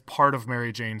as part of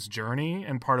Mary Jane's journey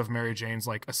and part of Mary Jane's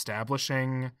like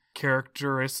establishing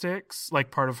characteristics, like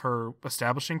part of her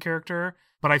establishing character.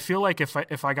 But I feel like if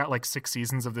I got like 6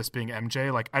 seasons of this being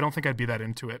MJ, like I don't think I'd be that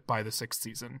into it by the 6th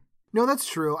season. No, that's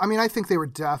true. I mean, I think they were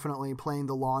definitely playing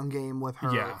the long game with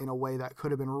her in a way that could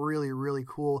have been really, really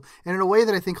cool. And in a way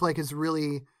that I think like is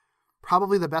really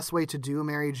probably the best way to do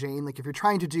Mary Jane. Like if you're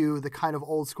trying to do the kind of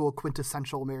old school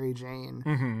quintessential Mary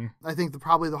Jane, I think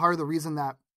probably the reason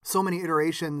that so many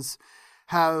iterations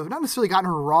have not necessarily gotten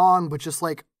her wrong, but just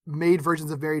like made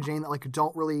versions of Mary Jane that like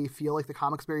don't really feel like the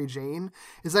comics Mary Jane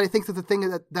is that I think that the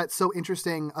thing that's so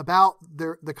interesting about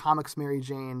the comics Mary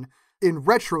Jane in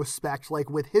retrospect, like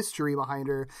with history behind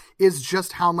her, is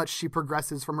just how much she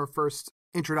progresses from her first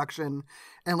introduction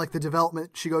and like the development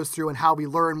she goes through and how we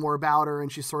learn more about her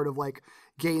and she sort of like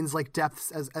gains like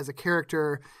depths as a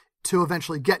character to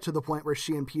eventually get to the point where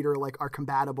she and Peter like are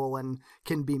compatible and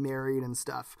can be married and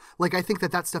stuff. Like I think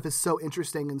that stuff is so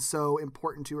interesting and so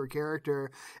important to her character.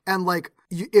 And like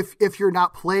if you're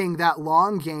not playing that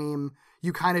long game,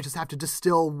 you kind of just have to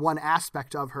distill one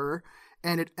aspect of her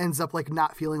and it ends up like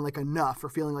not feeling like enough or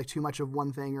feeling like too much of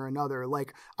one thing or another.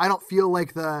 Like I don't feel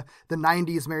like the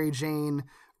 90s Mary Jane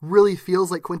really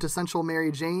feels like quintessential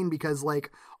Mary Jane because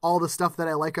like all the stuff that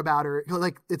I like about her,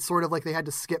 like it's sort of like they had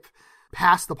to skip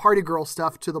past the party girl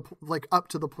stuff to the like up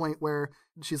to the point where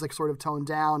she's like sort of toned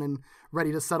down and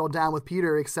ready to settle down with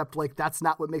Peter, except like that's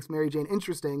not what makes Mary Jane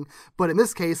interesting. But in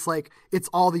this case, like it's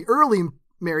all the early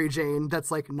Mary Jane that's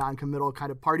like non-committal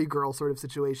kind of party girl sort of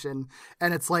situation.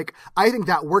 And it's like, I think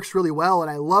that works really well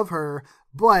and I love her,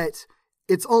 but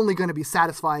it's only going to be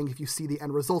satisfying if you see the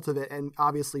end result of it. And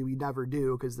obviously we never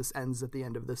do because this ends at the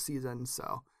end of this season.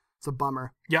 So it's a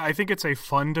bummer. Yeah, I think it's a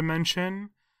fun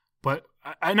dimension. But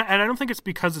I don't think it's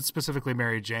because it's specifically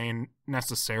Mary Jane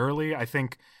necessarily. I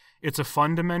think it's a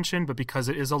fun dimension, but because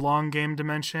it is a long game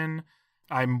dimension,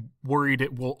 I'm worried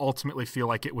it will ultimately feel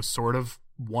like it was sort of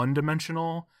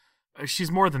one-dimensional.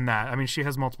 She's more than that. I mean, she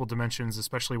has multiple dimensions,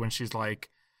 especially when she's like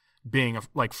being a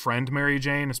like friend Mary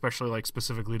Jane, especially like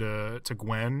specifically to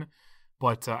Gwen.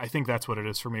 But I think that's what it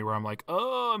is for me, where I'm like,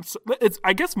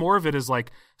 I guess more of it is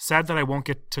like sad that I won't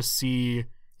get to see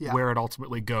where it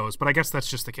ultimately goes. But I guess that's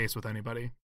just the case with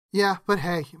anybody. Yeah, but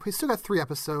hey, we still got 3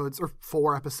 episodes or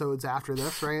 4 episodes after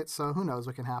this, right? So who knows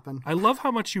what can happen. I love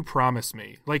how much you promise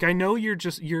me. Like I know you're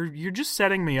just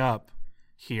setting me up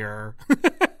here.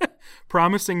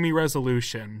 Promising me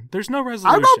resolution. There's no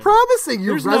resolution. I'm not promising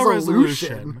you resolution. No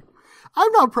resolution.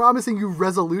 I'm not promising you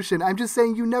resolution. I'm just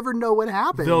saying you never know what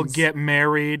happens. They'll get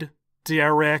married,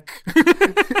 Derek.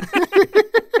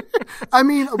 I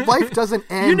mean, life doesn't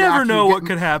end. You never after know you what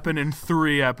could happen in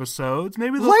 3 episodes.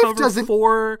 Maybe they'll Life cover doesn't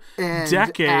 4 end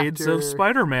decades after- of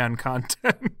Spider-Man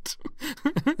content.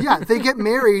 Yeah, they get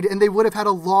married and they would have had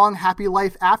a long, happy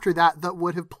life after that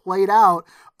would have played out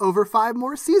over 5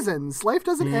 more seasons. Life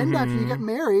doesn't end after you get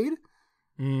married.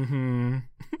 Mm-hmm.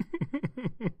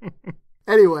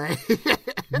 Anyway.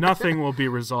 Nothing will be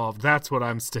resolved. That's what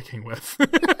I'm sticking with.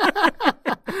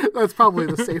 That's probably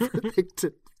the safer thing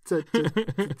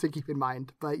to keep in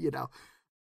mind. But, you know.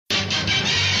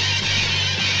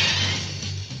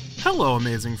 Hello,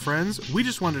 amazing friends. We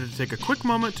just wanted to take a quick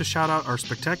moment to shout out our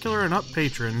Spectacular and Up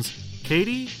patrons,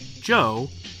 Katie, Joe,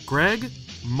 Greg,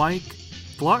 Mike,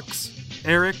 Flux,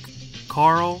 Eric,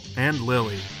 Carl, and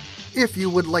Lily. If you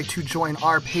would like to join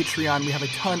our Patreon, we have a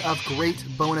ton of great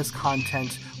bonus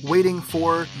content waiting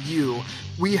for you.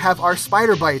 We have our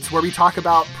Spider Bites, where we talk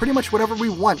about pretty much whatever we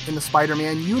want in the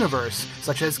Spider-Man universe,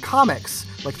 such as comics,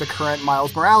 like the current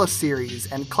Miles Morales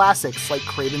series, and classics like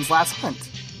Kraven's Last Hunt.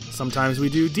 Sometimes we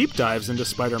do deep dives into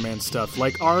Spider-Man stuff,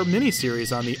 like our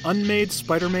mini-series on the unmade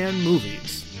Spider-Man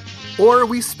movies. Or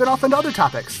we spin off into other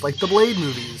topics, like the Blade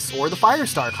movies or the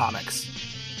Firestar comics.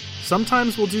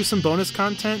 Sometimes we'll do some bonus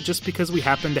content just because we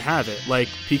happen to have it, like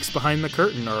peeks behind the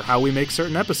curtain or how we make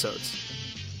certain episodes.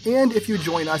 And if you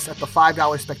join us at the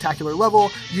 $5 Spectacular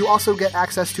level, you also get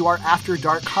access to our After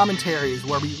Dark commentaries,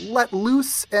 where we let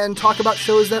loose and talk about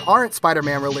shows that aren't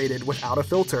Spider-Man related without a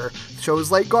filter.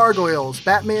 Shows like Gargoyles,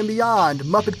 Batman Beyond,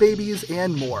 Muppet Babies,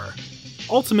 and more.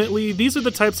 Ultimately, these are the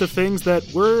types of things that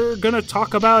we're going to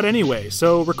talk about anyway,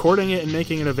 so recording it and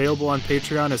making it available on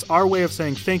Patreon is our way of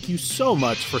saying thank you so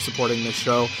much for supporting this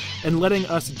show and letting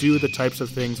us do the types of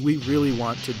things we really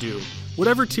want to do.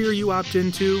 Whatever tier you opt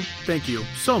into, thank you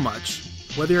so much.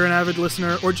 Whether you're an avid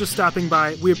listener or just stopping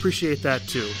by, we appreciate that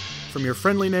too. From your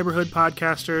friendly neighborhood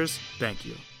podcasters, thank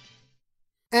you.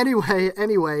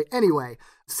 Anyway.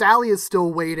 Sally is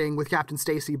still waiting with Captain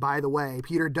Stacy, by the way.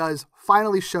 Peter does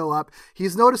finally show up.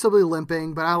 He's noticeably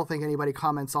limping, but I don't think anybody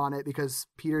comments on it because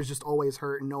Peter's just always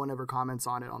hurt and no one ever comments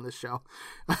on it on this show.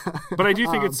 But I do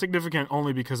think it's significant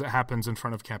only because it happens in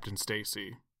front of Captain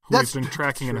Stacy, who we've been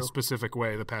tracking in a specific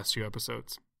way the past few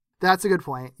episodes. That's a good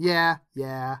point. Yeah.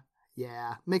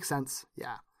 Makes sense.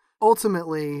 Yeah.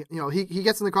 Ultimately, you know, he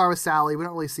gets in the car with Sally. We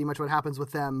don't really see much what happens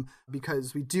with them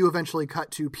because we do eventually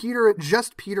cut to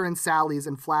just Peter and Sally's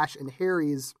and Flash and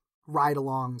Harry's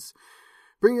ride-alongs,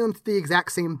 bringing them to the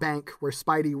exact same bank where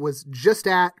Spidey was just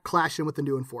at, clashing with the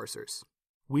new enforcers.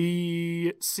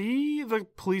 We see the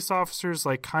police officers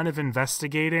like kind of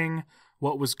investigating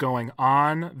what was going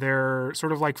on. They're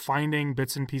sort of like finding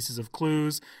bits and pieces of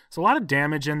clues. There's a lot of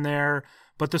damage in there.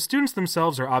 But the students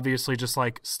themselves are obviously just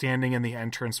like standing in the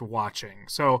entrance watching.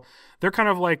 So they're kind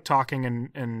of like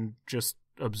talking and just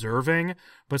observing.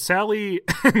 But Sally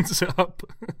ends up,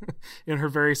 in her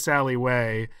very Sally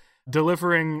way,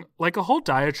 delivering like a whole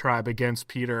diatribe against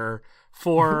Peter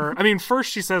for, I mean,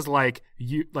 first she says like,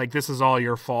 this is all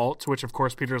your fault, which of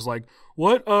course Peter's like,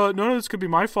 what? None of this could be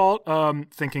my fault.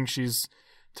 Thinking she's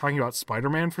talking about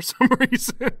Spider-Man for some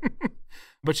reason.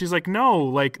 But she's like, no,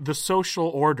 like the social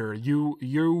order, you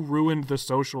ruined the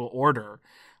social order.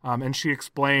 And she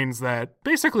explains that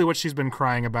basically what she's been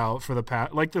crying about for the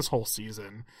past, like this whole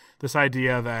season, this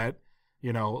idea that,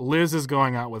 you know, Liz is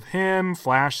going out with him,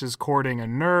 Flash is courting a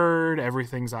nerd,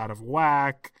 everything's out of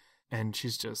whack. And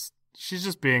she's just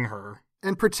being her.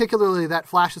 And particularly that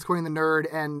Flash is courting the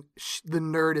nerd and the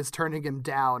nerd is turning him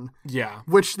down. Yeah.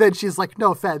 Which then she's like,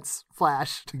 no offense,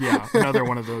 Flash. Yeah, another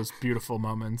one of those beautiful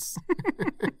moments.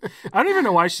 I don't even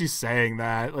know why she's saying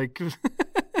that. Like,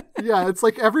 yeah, it's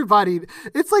like everybody.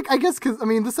 It's like, I guess, because, I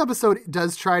mean, this episode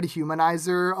does try to humanize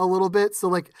her a little bit. So,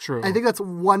 like, true. I think that's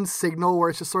one signal where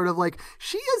it's just sort of like,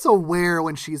 she is aware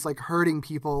when she's, like, hurting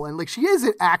people. And, like, she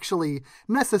isn't actually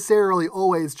necessarily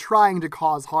always trying to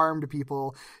cause harm to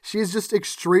people. She's just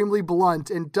extremely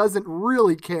blunt and doesn't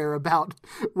really care about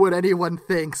what anyone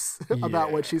thinks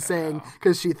about what she's saying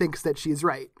because she thinks that she's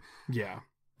right. Yeah.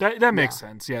 That makes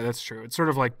sense. Yeah, that's true. It sort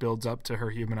of, like, builds up to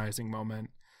her humanizing moment.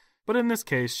 But in this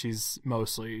case, she's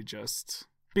mostly just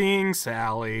being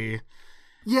Sally.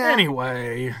 Yeah.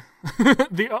 Anyway,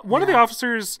 one of the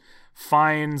officers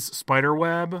finds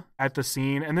Spiderweb at the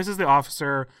scene, and this is the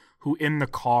officer who in the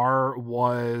car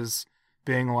was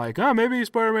being like, oh, maybe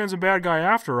Spider-Man's a bad guy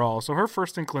after all. So her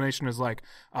first inclination is like,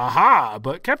 aha.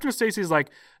 But Captain Stacy's like,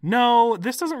 no,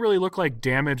 this doesn't really look like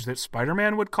damage that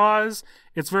Spider-Man would cause.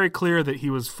 It's very clear that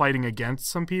he was fighting against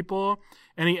some people.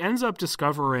 And he ends up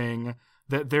discovering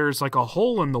that there's like a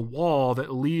hole in the wall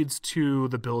that leads to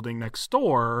the building next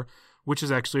door, which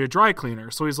is actually a dry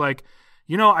cleaner. So he's like,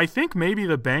 I think maybe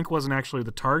the bank wasn't actually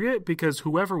the target because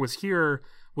whoever was here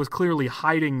was clearly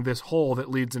hiding this hole that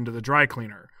leads into the dry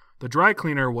cleaner. The dry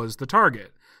cleaner was the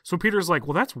target. So Peter's like,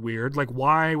 well, that's weird. Like,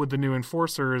 why would the new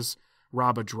enforcers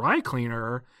rob a dry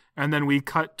cleaner? And then we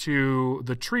cut to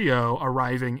the trio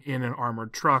arriving in an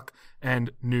armored truck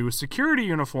and new security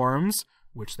uniforms,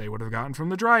 which they would have gotten from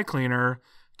the dry cleaner,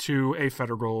 to a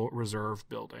Federal Reserve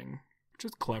building, which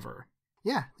is clever.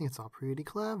 Yeah, I think it's all pretty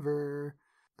clever.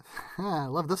 I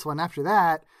love this one. After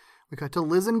that, we cut to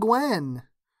Liz and Gwen.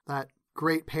 That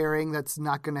great pairing that's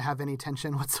not going to have any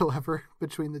tension whatsoever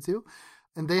between the two.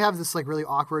 And they have this like really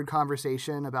awkward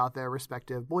conversation about their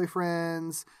respective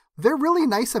boyfriends. They're really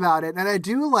nice about it. And I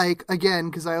do like, again,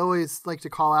 because I always like to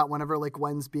call out whenever like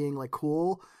Gwen's being like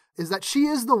cool, is that she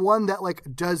is the one that like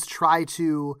does try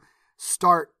to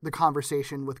start the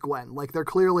conversation with Gwen. Like they're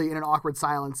clearly in an awkward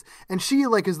silence. And she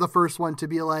like is the first one to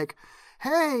be like,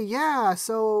 hey, yeah,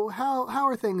 so how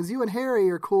are things? You and Harry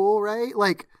are cool, right?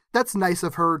 Like, that's nice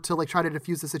of her to like try to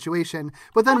diffuse the situation.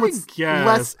 But then what's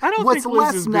less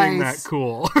being that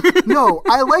cool. No,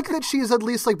 I like that she's at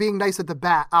least like being nice at the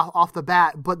bat off the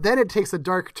bat, but then it takes a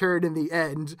dark turn in the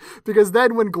end because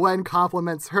then when Gwen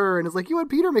compliments her and is like, you and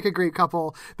Peter make a great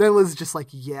couple, then Liz is just like,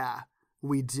 yeah,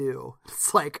 we do.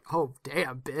 It's like, oh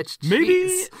damn, bitch.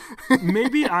 Jeez.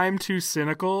 Maybe I'm too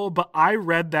cynical, but I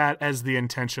read that as the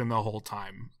intention the whole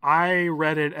time. I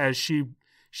read it as she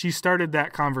started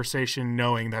that conversation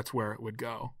knowing that's where it would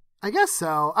go. I guess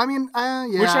so. I mean, yeah.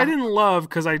 Which I didn't love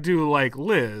because I do like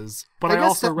Liz, but I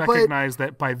also recognize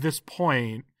that by this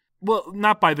point, well,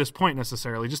 not by this point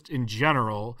necessarily, just in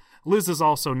general, Liz is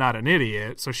also not an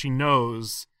idiot, so she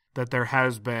knows that there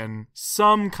has been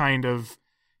some kind of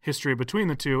history between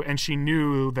the two, and she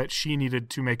knew that she needed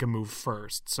to make a move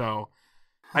first. So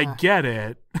I get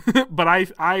it, but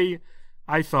I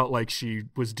felt like she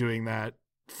was doing that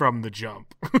from the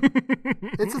jump.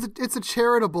 It's a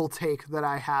charitable take that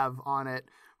I have on it,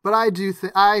 but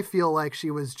I feel like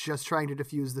she was just trying to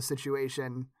diffuse the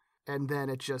situation, and then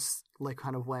it just like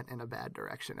kind of went in a bad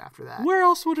direction after that. Where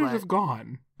else would it have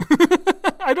gone?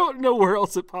 I don't know where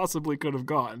else it possibly could have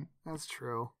gone. That's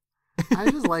true.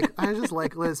 I just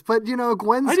like Liz, but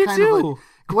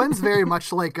Gwen's very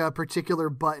much like a particular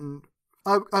button.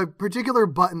 A particular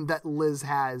button that Liz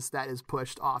has that is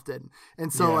pushed often,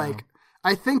 and so like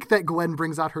I think that Gwen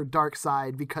brings out her dark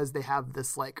side because they have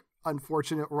this like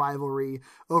unfortunate rivalry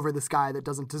over this guy that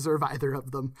doesn't deserve either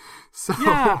of them. So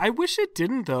yeah, I wish it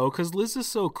didn't though, because Liz is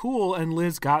so cool and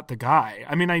Liz got the guy.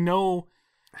 I mean, I know,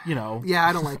 Yeah,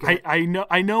 I don't like it.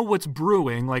 I know what's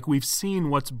brewing. Like we've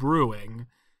seen what's brewing,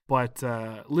 but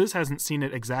Liz hasn't seen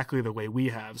it exactly the way we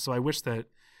have. So I wish that,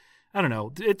 I don't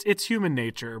know, it's human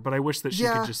nature, but I wish that she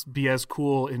could just be as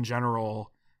cool in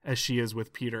general as she is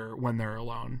with Peter when they're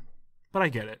alone. But I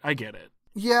get it.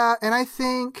 Yeah, and I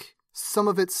think some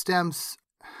of it stems.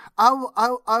 I'm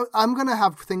gonna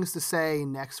have things to say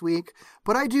next week,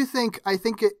 but I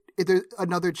think there's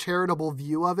another charitable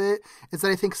view of it is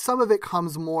that I think some of it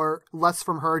comes less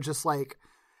from her just like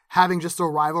having just a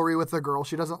rivalry with the girl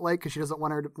she doesn't like because she doesn't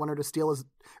want her to steal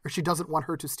she doesn't want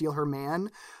her to steal her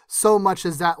man, so much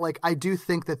as that like I do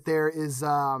think that there is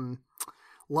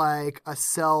like a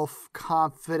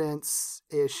self-confidence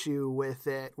issue with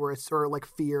it or like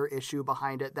fear issue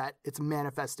behind it that it's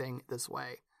manifesting this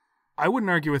way. I wouldn't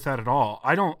argue with that at all.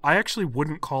 I actually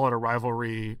wouldn't call it a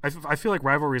rivalry. I feel like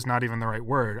rivalry is not even the right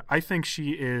word. I think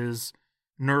she is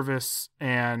nervous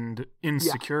and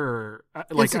insecure. Yeah.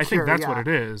 I think that's what it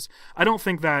is. I don't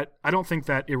think that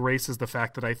erases the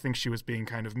fact that I think she was being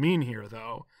kind of mean here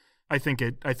though. I think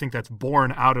that's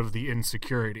born out of the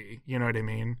insecurity. You know what I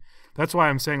mean? That's why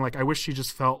I'm saying like I wish she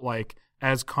just felt like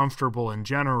as comfortable in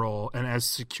general and as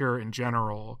secure in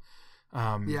general.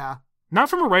 Not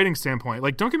from a writing standpoint.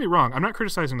 Like, don't get me wrong. I'm not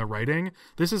criticizing the writing.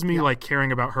 This is me like caring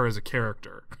about her as a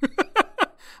character.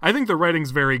 I think the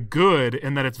writing's very good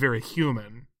in that it's very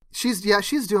human. She's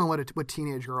doing what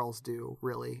teenage girls do,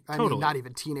 really. I mean, not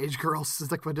even teenage girls.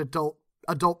 It's like what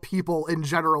adult people in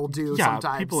general do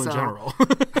sometimes. People in general.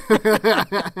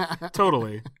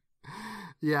 Totally.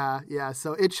 Yeah.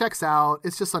 So it checks out.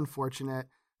 It's just unfortunate.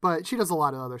 But she does a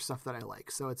lot of other stuff that I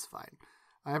like, so it's fine.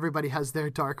 Everybody has their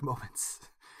dark moments.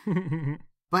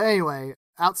 But anyway,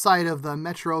 outside of the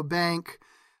Metro Bank,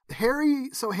 Harry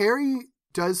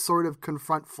does sort of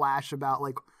confront Flash about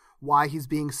like why he's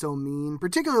being so mean,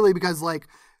 particularly because like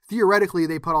theoretically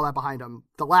they put all that behind him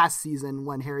the last season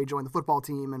when Harry joined the football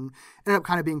team and ended up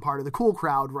kind of being part of the cool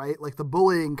crowd, right? Like the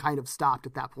bullying kind of stopped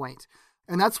at that point.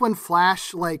 And that's when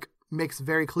Flash like makes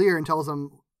very clear and tells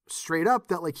him straight up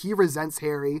that like he resents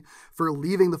Harry for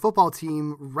leaving the football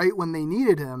team right when they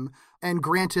needed him. And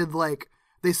granted, like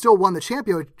they still won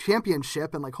the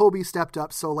championship, and like Hobie stepped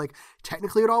up, so like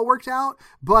technically it all worked out.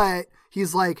 But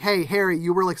he's like, hey, Harry,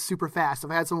 you were like super fast.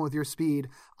 If I had someone with your speed,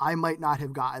 I might not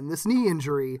have gotten this knee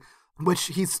injury. Which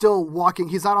he's still walking.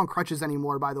 He's not on crutches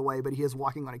anymore, by the way, but he is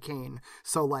walking on a cane.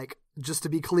 So, like, just to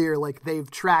be clear, like,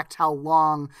 they've tracked how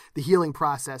long the healing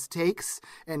process takes.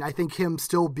 And I think him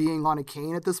still being on a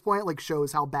cane at this point, like,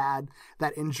 shows how bad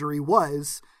that injury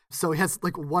was. So he has,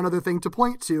 like, one other thing to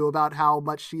point to about how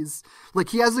much he's, like,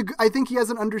 I think he has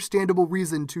an understandable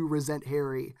reason to resent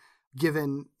Harry,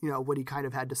 given, you know, what he kind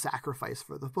of had to sacrifice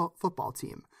for the football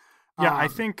team. Yeah, I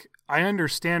think I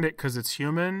understand it because it's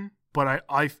human. But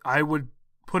I would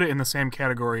put it in the same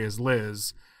category as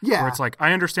Liz. Yeah. Where it's like,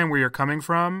 I understand where you're coming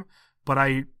from, but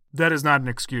that is not an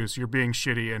excuse. You're being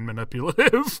shitty and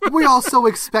manipulative. We also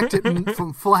expect it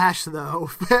from Flash,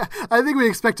 though. I think we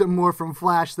expect it more from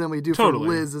Flash than we do from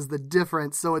Liz is the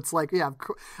difference. So it's like, yeah,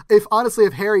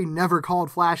 if Harry never called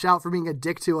Flash out for being a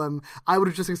dick to him, I would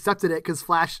have just accepted it because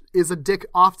Flash is a dick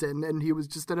often and he was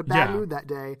just in a bad mood that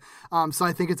day. So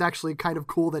I think it's actually kind of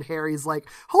cool that Harry's like,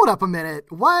 hold up a minute.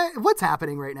 What's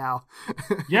happening right now?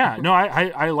 Yeah, no,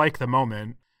 I like the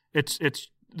moment.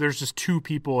 There's just two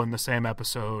people in the same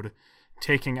episode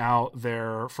taking out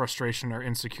their frustration or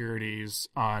insecurities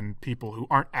on people who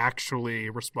aren't actually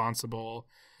responsible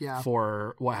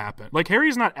for what happened. Like,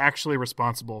 Harry's not actually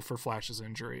responsible for Flash's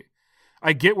injury.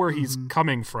 I get where he's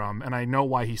coming from, and I know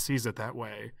why he sees it that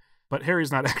way, but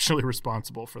Harry's not actually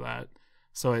responsible for that.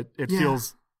 So it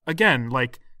feels, again,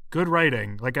 like good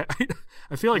writing. Like,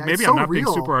 I feel like maybe I'm not being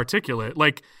super articulate,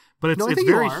 like, but it's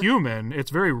very human.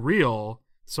 It's very real.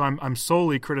 So I'm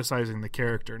solely criticizing the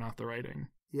character, not the writing.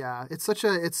 Yeah, it's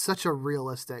such a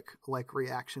realistic like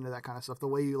reaction to that kind of stuff. The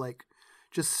way you like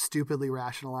just stupidly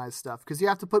rationalize stuff because you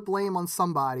have to put blame on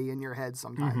somebody in your head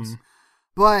sometimes.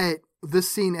 But this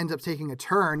scene ends up taking a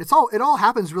turn. It all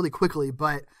happens really quickly,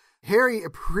 but Harry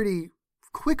pretty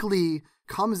quickly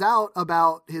comes out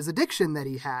about his addiction that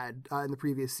he had in the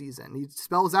previous season. He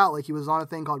spells out like he was on a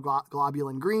thing called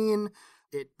globulin green.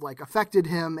 It like affected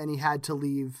him and he had to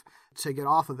leave to get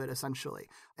off of it essentially.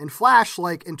 And Flash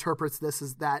like interprets this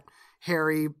as that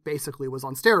Harry basically was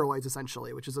on steroids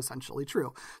essentially, which is essentially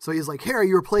true. So he's like, Harry,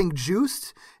 you were playing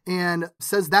juiced, and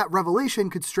says that revelation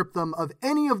could strip them of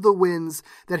any of the wins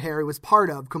that Harry was part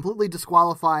of, completely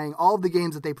disqualifying all of the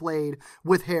games that they played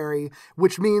with Harry,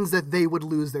 which means that they would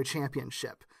lose their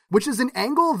championship, which is an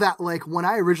angle that like when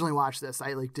I originally watched this,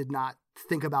 I like did not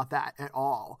think about that at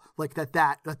all. Like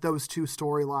that those two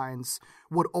storylines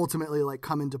would ultimately like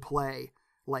come into play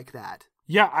like that.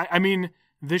 Yeah, I mean,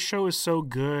 this show is so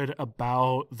good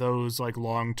about those like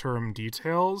long-term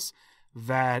details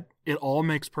that it all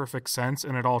makes perfect sense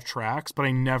and it all tracks, but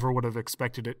I never would have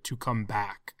expected it to come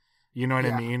back. You know what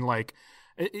I mean? Like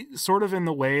sort of in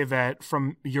the way that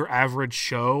from your average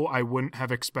show, I wouldn't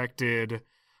have expected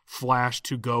Flash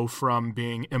to go from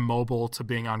being immobile to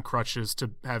being on crutches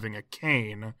to having a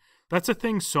cane. That's a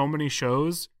thing so many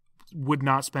shows would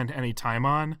not spend any time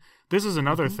on. This is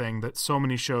another thing that so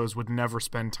many shows would never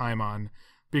spend time on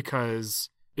because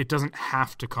it doesn't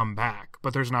have to come back,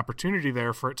 but there's an opportunity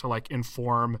there for it to like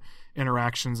inform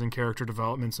interactions and character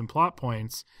developments and plot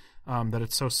points that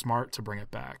it's so smart to bring it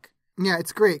back. Yeah,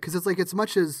 it's great because it's like as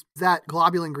much as that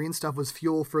globulin green stuff was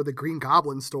fuel for the Green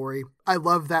Goblin story, I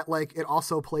love that like it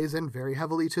also plays in very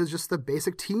heavily to just the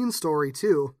basic teen story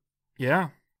too. Yeah.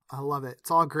 I love it. It's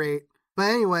all great. But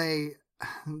anyway,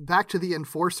 back to the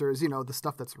Enforcers, you know, the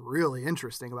stuff that's really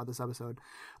interesting about this episode.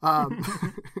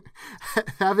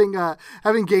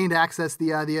 Having gained access,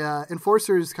 the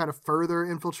Enforcers kind of further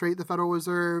infiltrate the Federal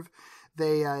Reserve.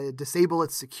 They disable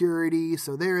its security,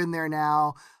 so they're in there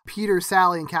now. Peter,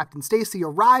 Sally, and Captain Stacy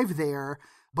arrive there,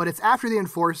 but it's after the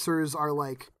Enforcers are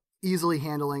like easily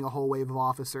handling a whole wave of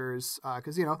officers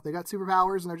because, you know, they got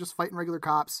superpowers and they're just fighting regular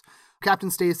cops.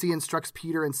 Captain Stacy instructs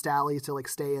Peter and Sally to like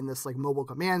stay in this like mobile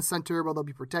command center where they'll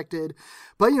be protected.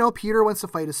 But, you know, Peter wants to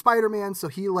fight as Spider-Man, so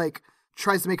he like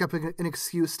tries to make up an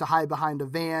excuse to hide behind a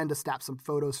van to snap some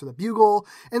photos for the Bugle.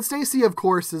 And Stacy, of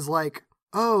course, is like,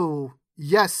 oh,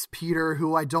 yes, Peter,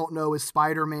 who I don't know is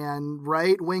Spider-Man,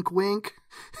 right? Wink, wink.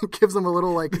 Gives him a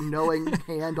little like knowing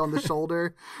hand on the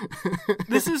shoulder.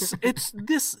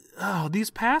 These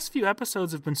past few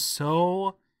episodes have been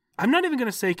so, I'm not even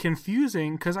going to say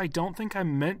confusing because I don't think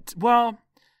I'm meant, I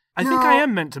think I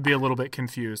am meant to be a little bit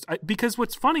confused because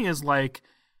what's funny is like,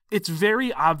 it's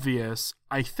very obvious,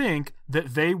 I think,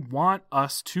 that they want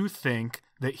us to think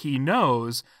that he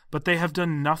knows, but they have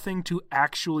done nothing to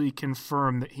actually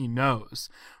confirm that he knows,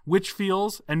 which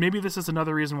feels, and maybe this is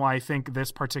another reason why I think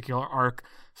this particular arc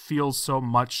feels so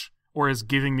much or is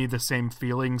giving me the same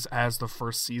feelings as the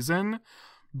first season,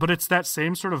 but it's that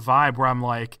same sort of vibe where I'm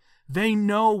like, they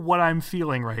know what I'm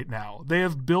feeling right now. They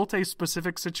have built a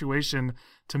specific situation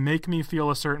to make me feel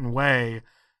a certain way,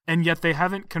 and yet they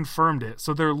haven't confirmed it.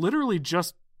 So they're literally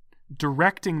just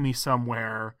directing me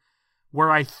somewhere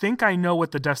where I think I know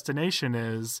what the destination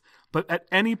is, but at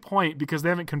any point, because they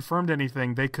haven't confirmed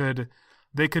anything, they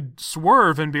could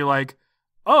swerve and be like,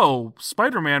 oh,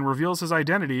 Spider-Man reveals his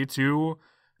identity to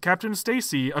Captain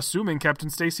Stacy, assuming Captain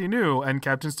Stacy knew, and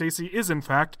Captain Stacy is in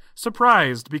fact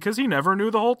surprised because he never knew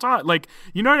the whole time. Like,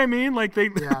 you know what I mean? Like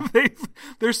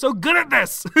they're so good at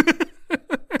this.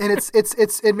 And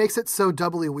it makes it so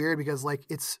doubly weird because like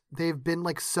they've been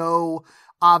like so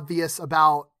obvious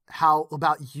about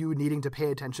you needing to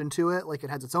pay attention to it. Like it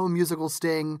has its own musical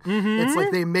sting. Mm-hmm. It's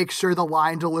like they make sure the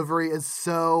line delivery is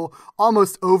so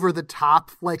almost over the top,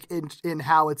 like in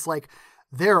how it's like,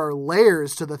 there are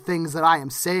layers to the things that I am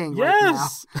saying right now.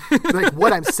 Like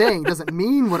what I'm saying doesn't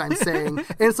mean what I'm saying.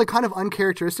 And it's like kind of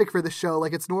uncharacteristic for the show.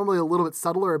 Like it's normally a little bit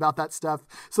subtler about that stuff.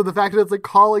 So the fact that it's like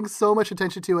calling so much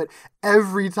attention to it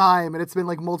every time, and it's been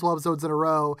like multiple episodes in a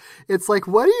row, it's like,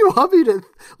 what do you want me to,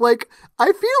 like,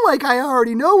 I feel like I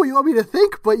already know what you want me to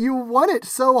think, but you want it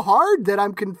so hard that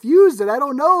I'm confused and I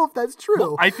don't know if that's true.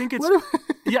 Well, I think it's,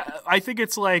 I think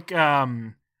it's like,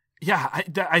 yeah,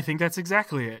 I think that's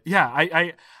exactly it. Yeah,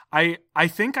 I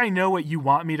think I know what you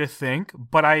want me to think,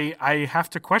 but I have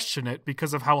to question it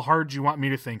because of how hard you want me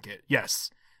to think it.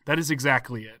 Yes, that is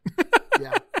exactly it.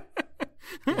 Yeah.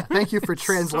 Thank you for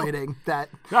translating that.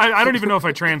 I don't even know if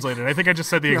I translated. I think I just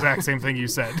said the exact same thing you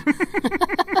said.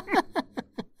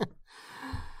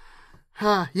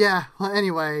 Yeah, well,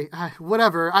 anyway,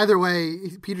 whatever. Either way,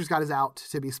 Peter's got his out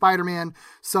to be Spider-Man.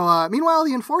 So, meanwhile,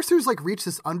 the Enforcers, like, reach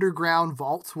this underground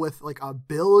vault with, like, $1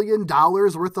 billion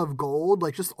worth of gold,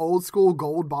 like, just old school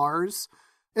gold bars.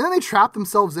 And then they trap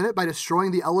themselves in it by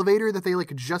destroying the elevator that they,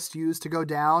 like, just used to go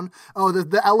down. Oh,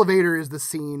 the elevator is the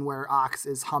scene where Ox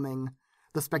is humming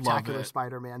the Spectacular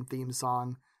Spider-Man theme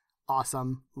song.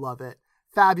 Awesome. Love it.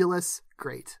 Fabulous.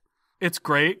 Great. It's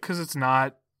great because it's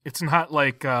not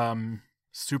like,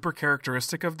 super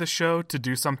characteristic of the show to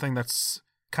do something that's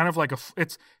kind of like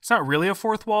it's not really a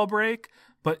fourth wall break,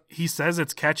 but he says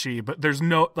it's catchy, but there's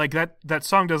no, like, that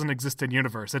song doesn't exist in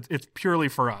universe. It's purely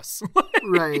for us. Like,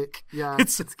 right. Yeah.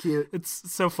 It's cute.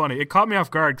 It's so funny. It caught me off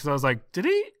guard because I was like, did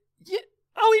he? Yeah.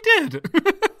 Oh, he did.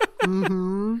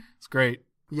 Mm-hmm. It's great.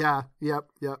 Yeah. Yep.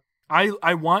 I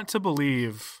really want to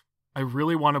believe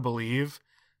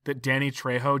that Danny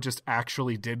Trejo just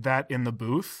actually did that in the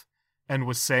booth and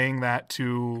was saying that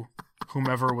to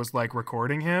whomever was like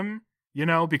recording him, you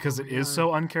know, because it is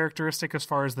so uncharacteristic as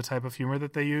far as the type of humor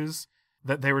that they use,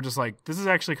 that they were just like, this is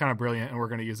actually kind of brilliant and we're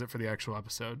going to use it for the actual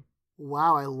episode.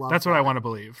 Wow, I love That's that. what I want to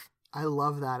believe. I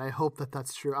love that. I hope that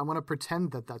that's true. I want to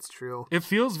pretend that that's true. It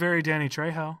feels very Danny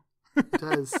Trejo. It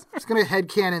does. I'm just going to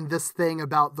headcanon this thing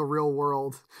about the real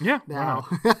world. Yeah. Now.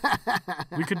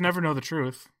 We could never know the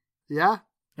truth. Yeah.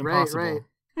 Impossible.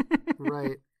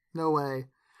 Right. No way.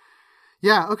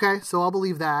 Yeah, okay, so I'll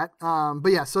believe that.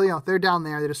 But yeah, so, you know, they're down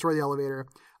there. They destroy the elevator.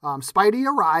 Spidey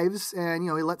arrives, and, you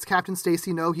know, he lets Captain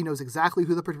Stacy know he knows exactly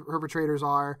who the perpetrators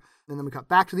are. And then we cut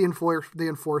back to the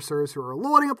Enforcers who are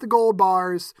loading up the gold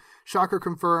bars. Shocker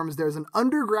confirms there's an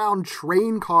underground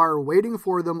train car waiting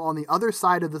for them on the other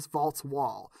side of this vault's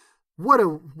wall. What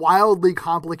a wildly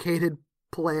complicated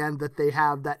plan that they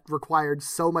have that required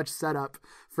so much setup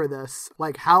for this.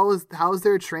 Like, how is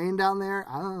there a train down there?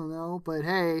 I don't know, but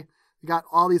hey, you got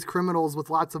all these criminals with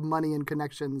lots of money and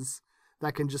connections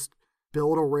that can just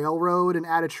build a railroad and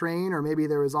add a train, or maybe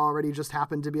there was already just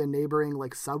happened to be a neighboring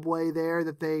like subway there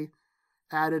that they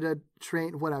added a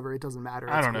train. Whatever, it doesn't matter.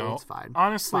 I don't know. It's fine.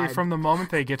 Honestly, Fine. from the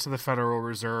moment they get to the Federal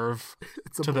Reserve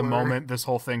to the moment this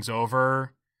whole thing's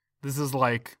over, this is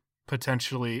like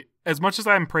potentially, as much as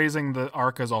I'm praising the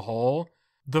arc as a whole,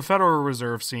 the Federal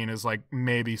Reserve scene is like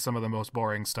maybe some of the most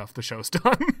boring stuff the show's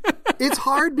done. It's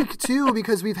hard too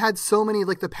because we've had so many,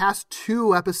 like the past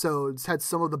 2 episodes had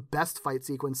some of the best fight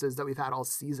sequences that we've had all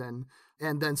season.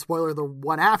 And then spoiler, the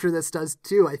one after this does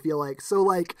too, I feel like. So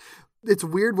like, it's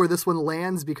weird where this one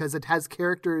lands because it has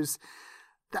characters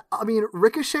that, I mean,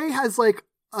 Ricochet has like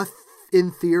in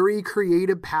theory,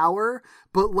 creative power,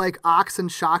 but like Ox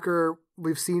and Shocker,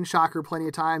 we've seen Shocker plenty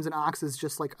of times, and Ox is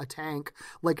just like a tank.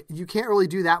 Like, you can't really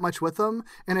do that much with them.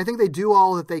 And I think they do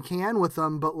all that they can with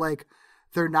them, but like,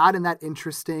 they're not in that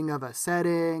interesting of a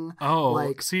setting. Oh,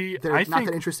 like, see, they're not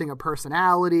that interesting of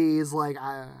personalities. Like,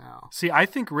 I don't know. See, I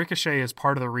think Ricochet is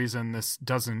part of the reason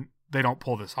they don't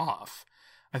pull this off.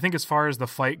 I think as far as the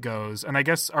fight goes, and I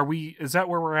guess, is that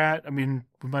where we're at? I mean,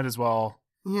 we might as well.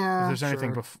 Yeah, If there's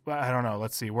anything, sure. I don't know.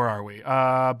 Let's see. Where are we?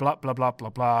 Blah, blah, blah, blah,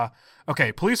 blah.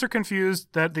 Okay, police are confused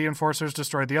that the enforcers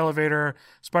destroyed the elevator.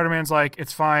 Spider-Man's like,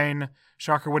 it's fine.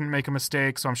 Shocker wouldn't make a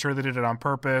mistake, so I'm sure they did it on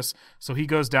purpose. So he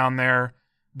goes down there.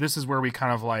 This is where we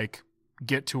kind of like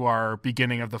get to our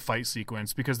beginning of the fight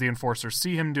sequence because the enforcers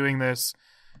see him doing this.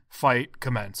 Fight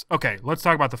commence. Okay, let's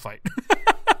talk about the fight.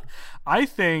 I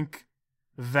think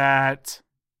that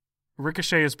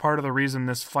Ricochet is part of the reason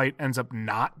this fight ends up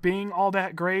not being all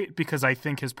that great because I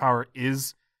think his power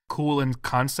is cool in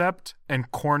concept and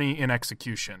corny in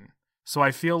execution. So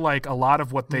I feel like a lot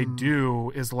of what they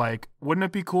do is like, wouldn't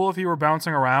it be cool if he were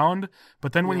bouncing around?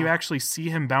 But then when you actually see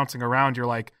him bouncing around, you're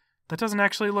like, that doesn't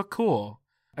actually look cool,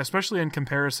 especially in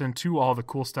comparison to all the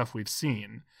cool stuff we've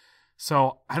seen.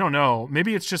 So I don't know.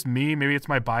 Maybe it's just me. Maybe it's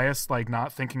my bias, like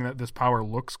not thinking that this power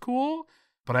looks cool.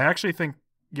 But I actually think,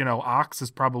 Ox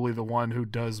is probably the one who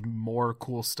does more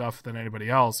cool stuff than anybody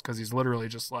else because he's literally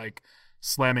just like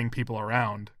slamming people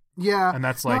around. Yeah. And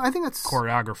that's like I think that's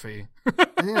choreography.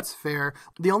 I think that's fair.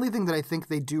 The only thing that I think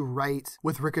they do right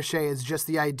with Ricochet is just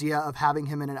the idea of having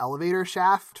him in an elevator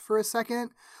shaft for a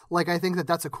second. Like, I think that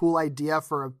that's a cool idea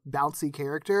for a bouncy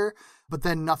character, but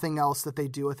then nothing else that they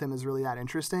do with him is really that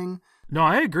interesting. No,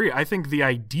 I agree. I think the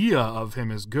idea of him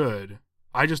is good.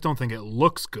 I just don't think it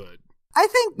looks good. I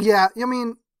think, yeah, I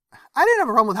mean, I didn't have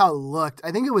a problem with how it looked.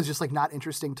 I think it was just like not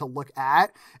interesting to look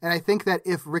at. And I think that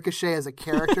if Ricochet as a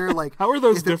character, like, how are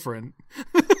those different?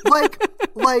 Like,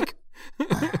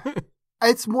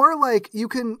 it's more like you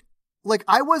can, like,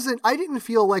 I didn't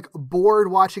feel like bored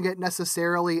watching it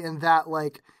necessarily in that,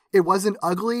 like, it wasn't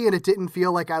ugly and it didn't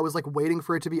feel like I was like waiting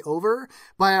for it to be over,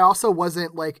 but I also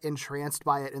wasn't like entranced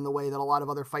by it in the way that a lot of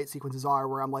other fight sequences are,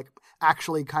 where I'm like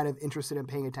actually kind of interested in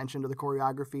paying attention to the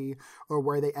choreography or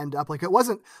where they end up. Like it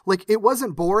wasn't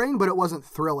boring, but it wasn't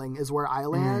thrilling is where I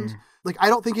land. Like, I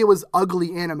don't think it was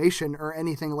ugly animation or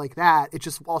anything like that. It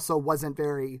just also wasn't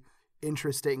very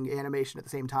interesting animation at the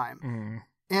same time.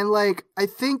 And, like, I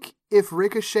think if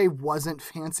Ricochet wasn't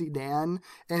Fancy Dan,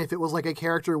 and if it was, like, a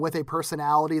character with a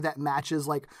personality that matches,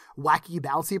 like, wacky,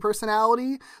 bouncy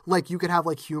personality, like, you could have,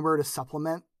 like, humor to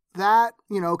supplement that,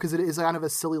 because it is kind of a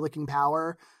silly-looking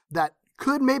power that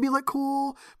could maybe look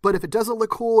cool, but if it doesn't look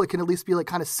cool, it can at least be, like,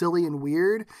 kind of silly and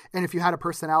weird, and if you had a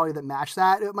personality that matched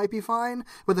that, it might be fine.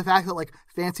 But the fact that, like,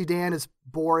 Fancy Dan is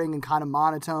boring and kind of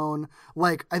monotone,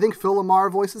 like, I think Phil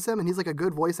LaMarr voices him, and he's, like, a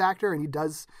good voice actor, and he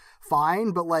does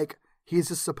fine, but like he's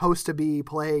just supposed to be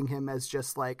playing him as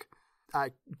just like a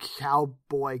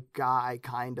cowboy guy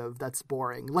kind of that's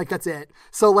boring. Like that's it.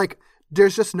 So like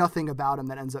there's just nothing about him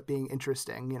that ends up being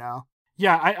interesting,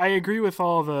 Yeah, I agree with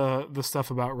all the stuff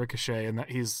about Ricochet and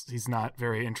that he's not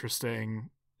very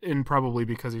interesting, and probably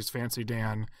because he's Fancy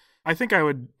Dan. I think I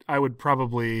would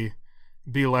probably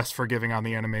be less forgiving on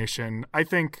the animation. I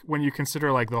think when you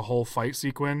consider like the whole fight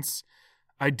sequence,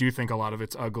 I do think a lot of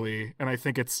it's ugly, and I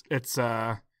think it's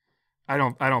I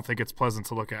don't think it's pleasant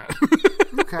to look at.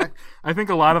 Okay. I think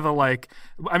a lot of the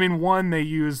they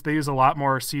use a lot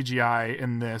more CGI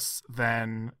in this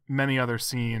than many other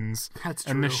scenes. That's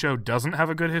true. And this show doesn't have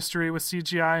a good history with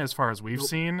CGI as far as we've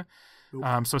seen.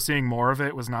 So seeing more of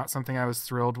it was not something I was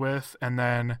thrilled with. And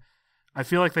then I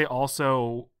feel like they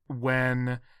also,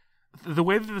 when the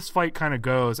way that this fight kind of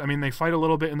goes, I mean, they fight a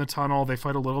little bit in the tunnel, they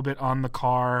fight a little bit on the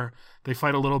car, they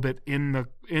fight a little bit in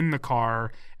the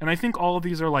car, and I think all of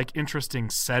these are like interesting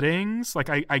settings. Like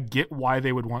I get why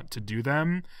they would want to do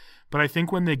them, but I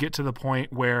think when they get to the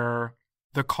point where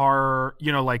the car,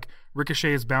 like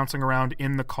Ricochet is bouncing around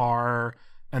in the car,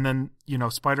 and then,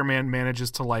 Spider-Man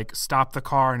manages to like stop the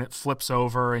car and it flips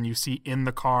over and you see in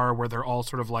the car where they're all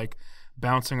sort of like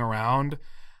bouncing around.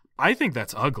 I think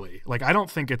that's ugly. Like, I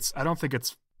don't think it's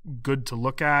good to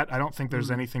look at. I don't think there's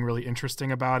anything really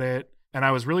interesting about it. And I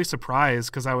was really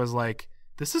surprised because I was like,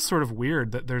 this is sort of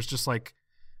weird that they're just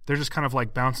kind of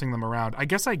like bouncing them around. I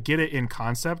guess I get it in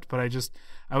concept, but I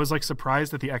was like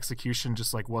surprised that the execution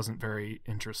just like wasn't very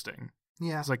interesting.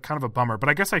 Yeah. It's like kind of a bummer, but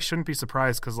I guess I shouldn't be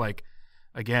surprised because like,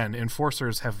 again,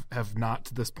 enforcers have not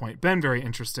to this point been very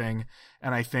interesting.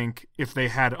 And I think if they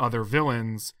had other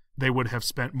villains, they would have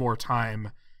spent more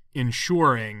time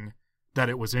ensuring that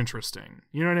it was interesting.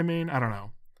 You know what I mean? I don't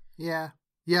know. Yeah.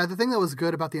 The thing that was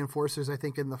good about the enforcers, I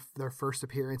think, in their first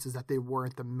appearance is that they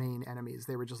weren't the main enemies.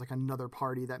 They were just like another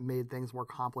party that made things more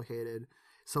complicated.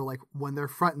 So like when they're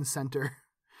front and center,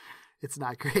 it's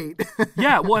not great.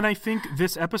 Yeah. Well, and I think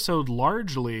this episode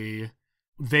largely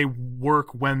they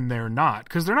work when they're not,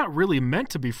 because they're not really meant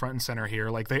to be front and center here.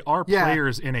 Like they are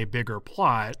players in a bigger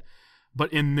plot.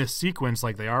 But in this sequence,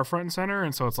 like they are front and center,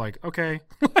 and so it's like, okay,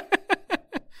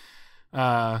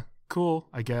 cool,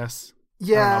 I guess.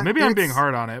 Yeah. I don't know. Maybe I'm being it's-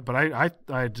 hard on it, but I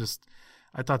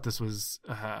thought this was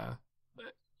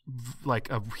like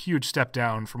a huge step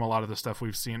down from a lot of the stuff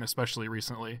we've seen, especially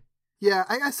recently. Yeah,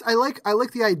 I guess I like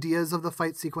the ideas of the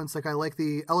fight sequence. Like I like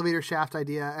the elevator shaft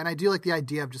idea, and I do like the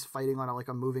idea of just fighting on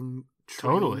a moving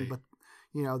train. Totally. But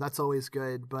that's always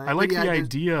good. But I like yeah, the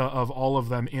idea of all of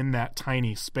them in that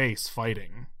tiny space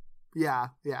fighting. Yeah.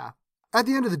 At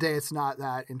the end of the day, it's not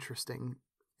that interesting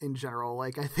in general.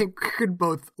 Like I think we could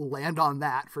both land on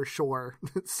that for sure.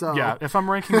 So Yeah, if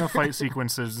I'm ranking the fight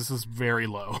sequences, this is very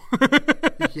low.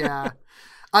 yeah.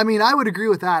 I mean, I would agree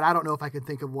with that. I don't know if I can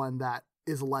think of one that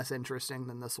is less interesting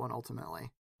than this one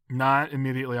ultimately. Not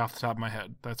immediately off the top of my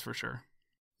head, that's for sure.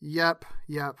 Yep.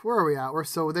 Where are we at?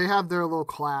 So they have their little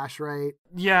clash, right?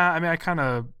 Yeah, I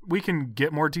mean, we can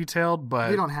get more detailed, but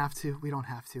We don't have to.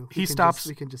 he stops.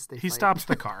 We can just stay. He fighting. stops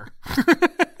the car, and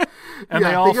Yeah,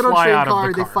 they all get on fly train out car,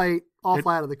 of the car. They fight, all It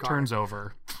fly out of the car. Turns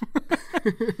over.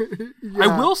 Yeah.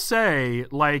 I will say,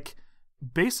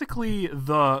 basically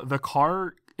the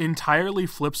car entirely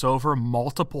flips over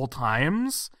multiple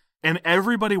times, and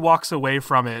everybody walks away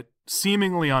from it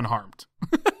seemingly unharmed.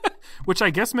 Which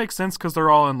I guess makes sense because they're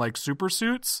all in super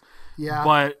suits. Yeah.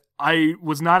 But I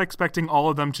was not expecting all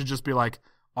of them to just be like,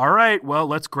 all right, well,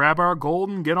 let's grab our gold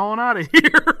and get on out of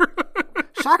here.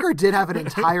 Shocker did have an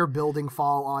entire building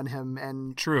fall on him,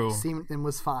 and True. and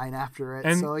was fine after it.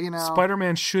 And so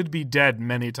Spider-Man should be dead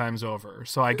many times over.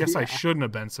 So I guess I shouldn't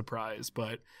have been surprised.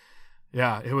 But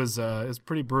yeah, it was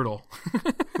pretty brutal.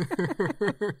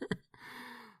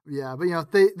 Yeah,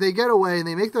 but they get away and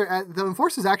they make the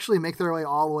enforcers actually make their way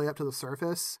all the way up to the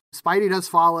surface. Spidey does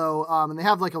follow, and they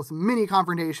have a mini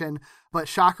confrontation, but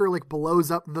Shocker blows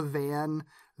up the van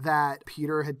that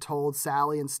Peter had told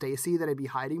Sally and Stacy that he'd be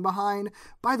hiding behind.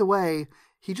 By the way,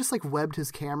 he just webbed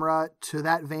his camera to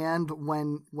that van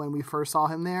when we first saw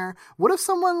him there. What if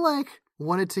someone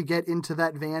wanted to get into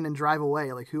that van and drive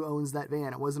away? Who owns that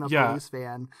van? It wasn't a police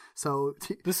van. So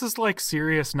this is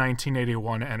serious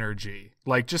 1981 energy.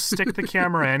 Just stick the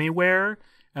camera anywhere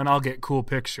and I'll get cool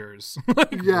pictures.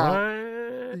 yeah.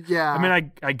 What? Yeah. I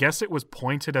mean, I guess it was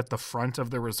pointed at the front of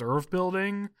the reserve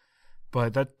building,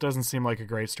 but that doesn't seem like a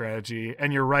great strategy.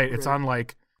 And you're right. It's on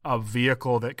a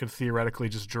vehicle that could theoretically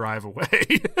just drive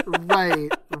away.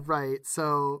 Right.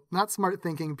 So not smart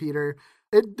thinking, Peter.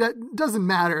 It doesn't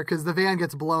matter because the van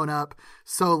gets blown up.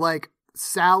 So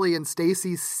Sally and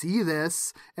Stacy see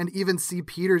this and even see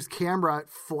Peter's camera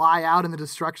fly out in the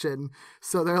destruction.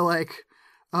 So they're like,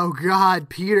 "Oh God,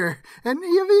 Peter!" And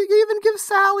even give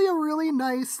Sally a really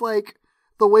nice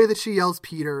the way that she yells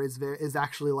Peter is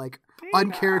actually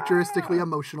uncharacteristically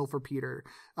emotional for Peter.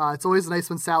 It's always nice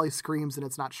when Sally screams and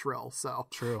it's not shrill. So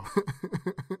True.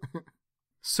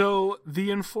 So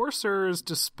the enforcers,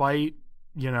 despite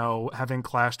having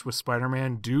clashed with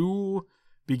Spider-Man, do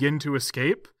begin to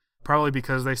escape, probably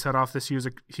because they set off this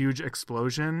huge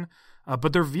explosion.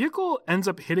 But their vehicle ends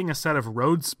up hitting a set of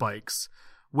road spikes,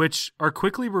 which are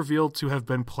quickly revealed to have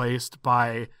been placed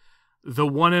by the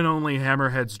one and only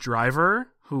Hammerhead's driver,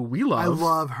 who we love. I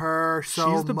love her so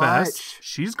much. She's the best.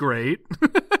 She's great.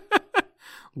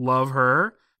 Love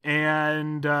her.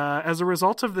 And as a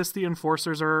result of this, the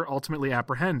enforcers are ultimately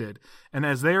apprehended. And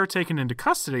as they are taken into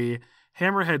custody,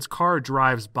 Hammerhead's car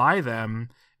drives by them,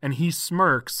 and he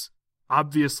smirks,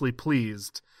 obviously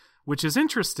pleased, which is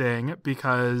interesting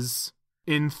because,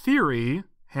 in theory,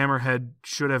 Hammerhead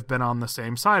should have been on the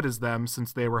same side as them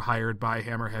since they were hired by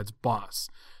Hammerhead's boss.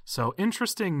 So,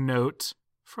 interesting note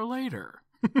for later.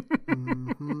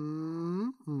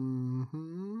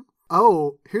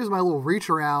 Oh, here's my little reach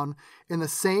around. In the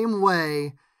same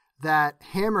way that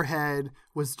Hammerhead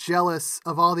was jealous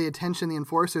of all the attention the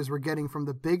enforcers were getting from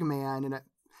the big man, and it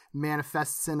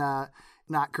manifests in a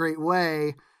not great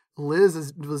way, Liz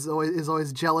is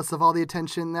always jealous of all the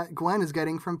attention that Gwen is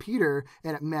getting from Peter,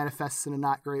 and it manifests in a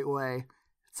not great way.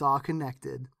 It's all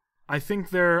connected. I think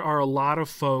there are a lot of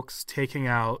folks taking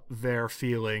out their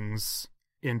feelings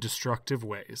in destructive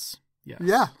ways. Yes.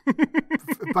 Yeah.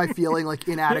 By feeling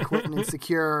inadequate and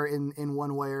insecure in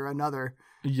one way or another.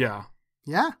 Yeah.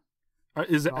 Yeah.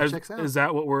 Is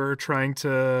that what we're trying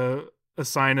to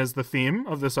assign as the theme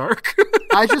of this arc?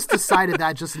 I just decided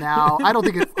that just now. I don't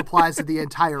think it applies to the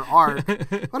entire arc,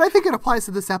 but I think it applies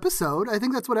to this episode. I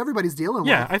think that's what everybody's dealing with.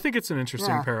 Yeah, I think it's an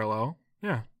interesting parallel.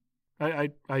 Yeah. I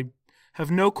have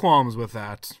no qualms with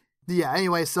that. Yeah,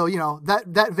 anyway, so,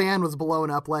 that van was blown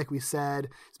up, like we said.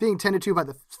 It's being tended to by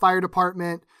the fire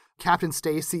department. Captain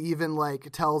Stacy even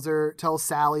tells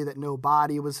Sally that no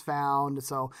body was found.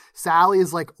 So Sally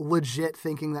is legit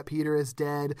thinking that Peter is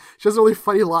dead. She has a really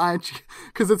funny line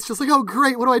because it's just oh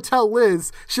great, what do I tell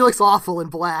Liz? She looks awful in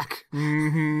black.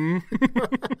 Mm-hmm.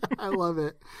 I love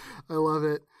it.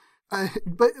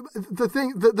 But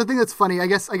the thing that's funny, I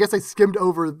guess I skimmed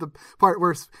over the part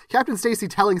where Captain Stacy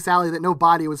telling Sally that no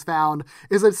body was found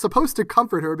is it's supposed to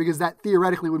comfort her because that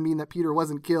theoretically would mean that Peter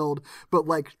wasn't killed, but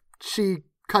like she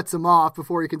cuts him off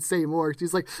before he can say more.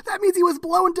 She's like, that means he was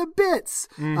blown to bits,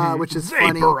 which is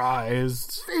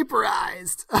vaporized.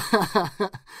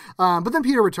 But then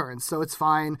Peter returns, so it's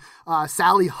fine.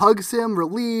 Sally hugs him,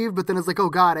 relieved, but then is like, oh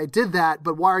God, I did that,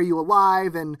 but why are you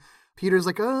alive? And Peter's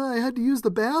like, oh, I had to use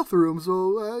the bathroom,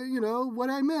 so,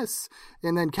 what'd I miss?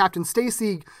 And then Captain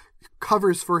Stacy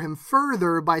covers for him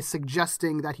further by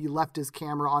suggesting that he left his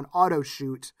camera on auto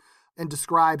shoot and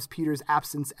describes Peter's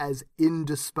absence as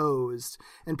indisposed.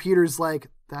 And Peter's like,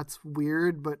 that's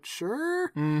weird, but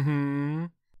sure. Mm-hmm.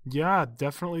 Yeah,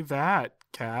 definitely that,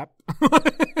 Cap.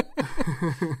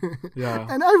 Yeah.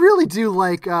 And I really do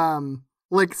like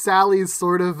Sally's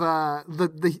sort of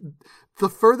the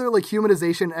further like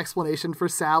humanization explanation for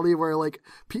Sally, where like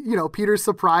Peter's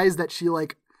surprised that she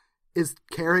like is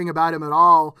caring about him at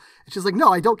all. And she's like,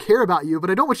 no, I don't care about you, but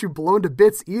I don't want you blown to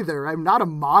bits either. I'm not a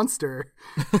monster.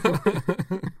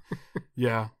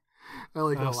 Yeah. I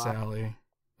like that a lot. Sally.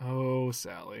 Oh,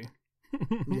 Sally.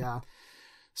 Yeah.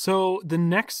 So the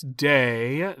next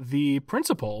day, the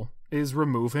principal is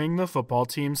removing the football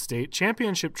team's state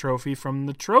championship trophy from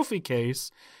the trophy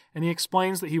case, and he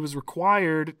explains that he was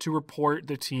required to report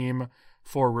the team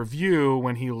for review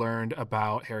when he learned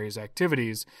about Harry's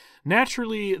activities.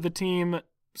 Naturally, the team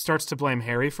starts to blame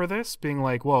Harry for this, being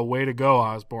like, well, way to go,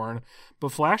 Osborn.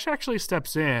 But Flash actually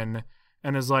steps in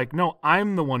and is like, no,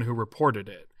 I'm the one who reported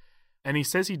it. And he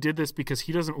says he did this because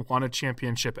he doesn't want a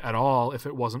championship at all if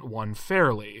it wasn't won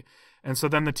fairly. And so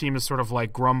then the team is sort of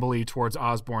like grumbly towards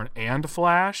Osborn and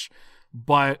Flash,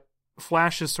 but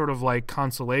Flash's sort of like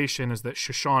consolation is that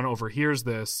Shoshan overhears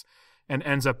this and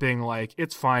ends up being like,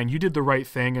 it's fine, you did the right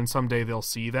thing, and someday they'll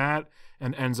see that,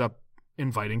 and ends up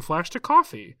inviting Flash to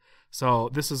coffee. So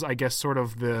this is, I guess, sort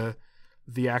of the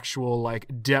actual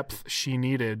like depth she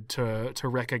needed to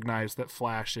recognize that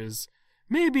Flash is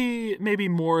maybe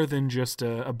more than just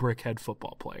a brickhead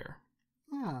football player.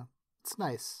 Yeah, it's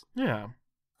nice. Yeah.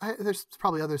 There's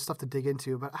probably other stuff to dig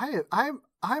into, but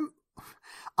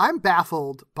I'm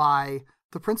baffled by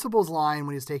the principal's line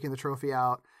when he's taking the trophy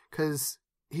out, because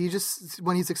he just,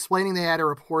 when he's explaining they had to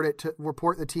report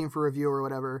the team for review or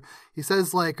whatever, he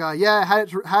says like, I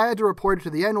had to report it to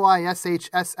the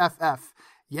NYSHSFF.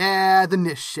 Yeah, the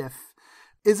Nishif.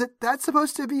 Is that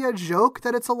supposed to be a joke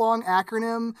that it's a long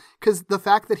acronym? Because the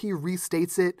fact that he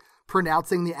restates it,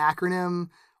 pronouncing the acronym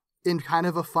in kind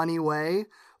of a funny way,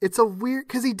 it's a weird,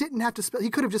 because he didn't have to he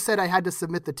could have just said I had to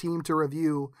submit the team to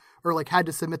review, or like had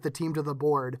to submit the team to the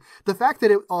board. The fact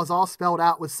that it was all spelled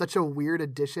out was such a weird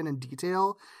addition and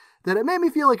detail that it made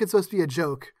me feel like it's supposed to be a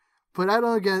joke, but I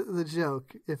don't get the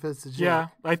joke if it's a joke.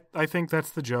 Yeah, I think that's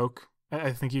the joke.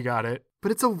 I think you got it.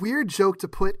 But it's a weird joke to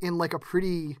put in like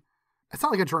it's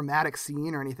not like a dramatic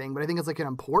scene or anything, but I think it's like an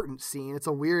important scene. It's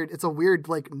a weird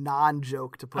like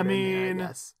non-joke to put in there, I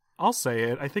guess. I'll say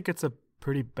it. I think it's a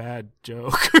pretty bad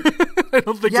joke. I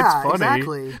don't think it's funny.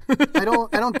 Exactly. I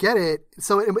don't get it.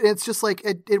 So it's just like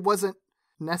it wasn't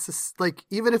necessary. Like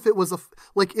even if it was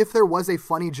if there was a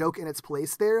funny joke in its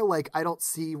place there, like I don't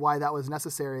see why that was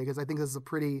necessary, because I think this is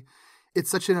it's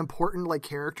such an important like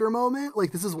character moment.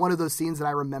 Like this is one of those scenes that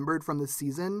I remembered from this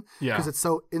season because it's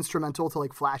so instrumental to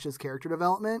like Flash's character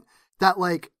development that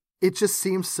like it just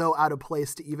seems so out of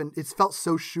place to even. It felt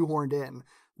so shoehorned in.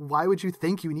 Why would you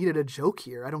think you needed a joke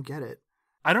here? I don't get it.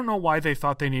 I don't know why they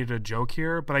thought they needed a joke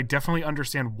here, but I definitely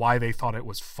understand why they thought it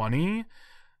was funny,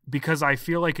 because I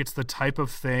feel like it's the type of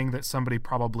thing that somebody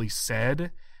probably said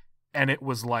and it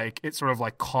was like, it sort of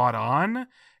like caught on.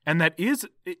 And that is,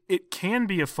 it can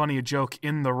be a funny joke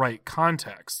in the right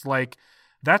context. Like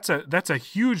that's a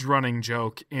huge running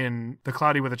joke in the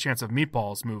Cloudy with a Chance of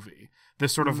Meatballs movie.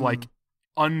 This sort of like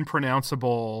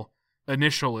unpronounceable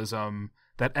initialism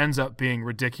that ends up being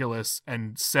ridiculous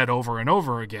and said over and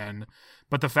over again.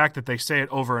 But the fact that they say it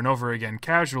over and over again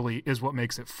casually is what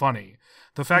makes it funny.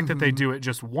 The fact that they do it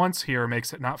just once here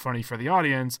makes it not funny for the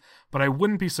audience, but I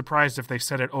wouldn't be surprised if they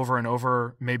said it over and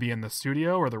over, maybe in the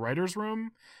studio or the writer's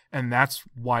room, and that's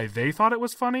why they thought it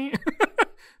was funny.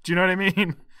 Do you know what I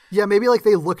mean? Yeah, maybe like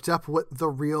they looked up what the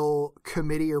real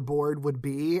committee or board would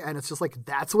be, and it's just like,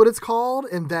 that's what it's called,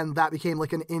 and then that became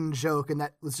like an in-joke, and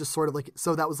that was just sort of like,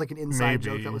 so that was like an inside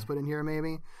joke that was put in here,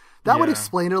 maybe. That would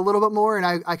explain it a little bit more,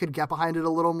 and I could get behind it a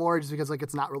little more, just because like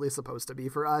it's not really supposed to be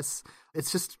for us.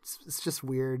 It's just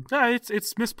weird. Yeah,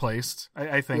 it's misplaced.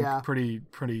 I think pretty.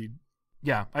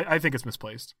 Yeah, I think it's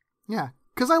misplaced. Yeah,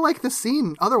 because I like this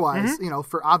scene otherwise,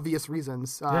 for obvious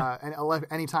reasons. And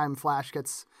anytime Flash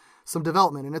gets some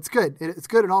development, and it's good. It's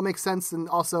good. It all makes sense. And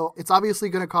also, it's obviously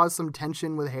going to cause some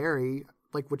tension with Harry,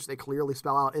 which they clearly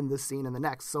spell out in this scene and the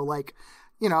next. So,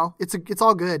 it's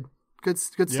all good. Good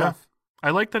stuff. I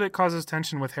like that it causes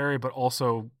tension with Harry, but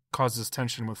also causes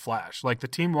tension with Flash. Like, the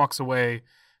team walks away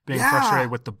being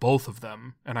frustrated with the both of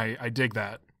them, and I dig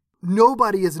that.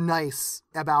 Nobody is nice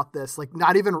about this. Like,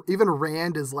 not even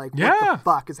Rand is like, what the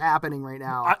fuck is happening right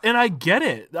now? And I get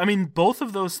it. I mean, both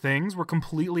of those things were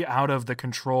completely out of the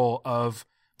control of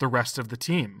the rest of the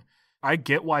team. I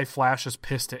get why Flash is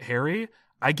pissed at Harry.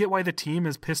 I get why the team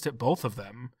is pissed at both of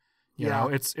them. You know,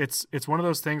 it's one of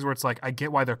those things where it's like, I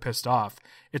get why they're pissed off.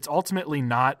 It's ultimately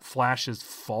not Flash's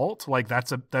fault. Like,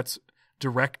 that's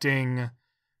directing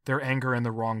their anger in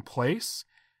the wrong place.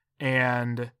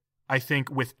 And I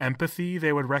think with empathy,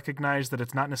 they would recognize that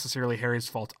it's not necessarily Harry's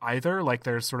fault either. Like,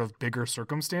 there's sort of bigger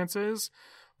circumstances,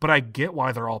 but I get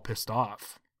why they're all pissed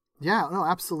off. Yeah, no,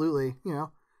 absolutely.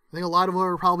 I think a lot of them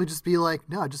would probably just be like,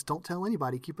 no, just don't tell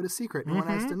anybody. Keep it a secret. No one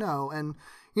has to know. And,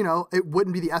 it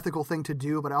wouldn't be the ethical thing to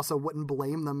do, but I also wouldn't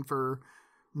blame them for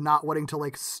not wanting to,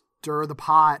 like, stir the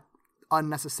pot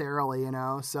unnecessarily,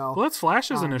 So, well, that's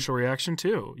Flash's initial reaction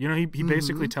too. He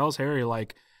basically tells Harry,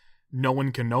 like, no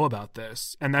one can know about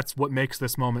this. And that's what makes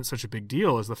this moment such a big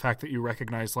deal, is the fact that you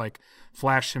recognize, like,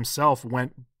 Flash himself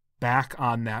went back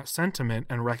on that sentiment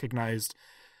and recognized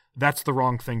that's the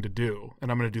wrong thing to do, and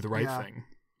I'm going to do the right thing.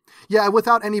 Yeah,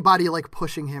 without anybody, like,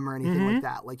 pushing him or anything like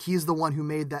that. Like, he's the one who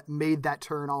made that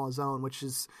turn all his own, which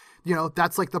is,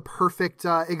 that's like the perfect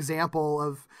example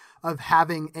of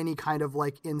having any kind of,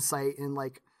 like, insight and,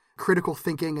 like, critical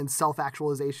thinking and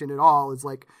self-actualization at all, is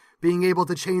like being able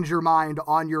to change your mind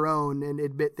on your own and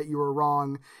admit that you were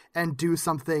wrong and do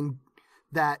something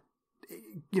that,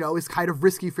 is kind of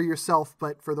risky for yourself,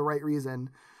 but for the right reason.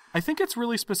 I think it's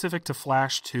really specific to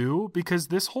Flash too, because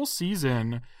this whole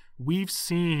season we've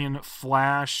seen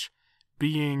Flash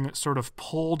being sort of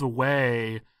pulled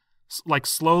away, like,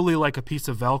 slowly, like a piece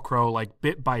of Velcro, like,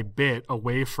 bit by bit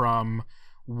away from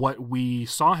what we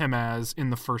saw him as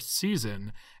in the first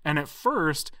season. And at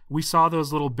first we saw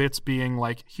those little bits being,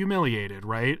 like, humiliated,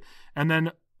 right? And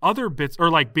then other bits, or,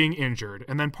 like, being injured,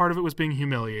 and then part of it was being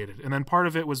humiliated, and then part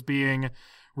of it was being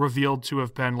revealed to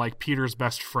have been, like, Peter's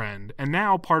best friend, and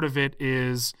now part of it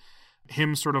is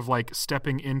him sort of, like,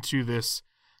 stepping into this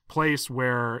place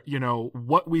where,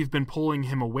 what we've been pulling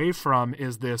him away from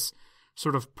is this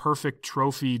sort of perfect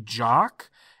trophy jock.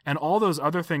 And all those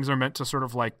other things are meant to sort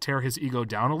of, like, tear his ego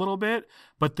down a little bit.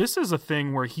 But this is a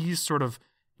thing where he's sort of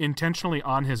intentionally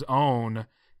on his own,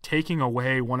 taking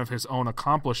away one of his own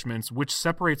accomplishments, which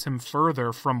separates him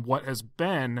further from what has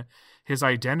been his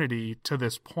identity to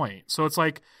this point. So it's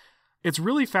like, it's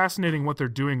really fascinating what they're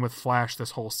doing with Flash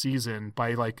this whole season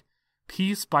by, like,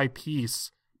 piece by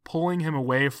piece, pulling him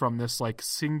away from this, like,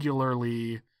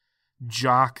 singularly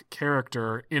jock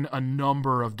character in a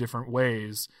number of different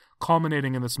ways,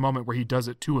 culminating in this moment where he does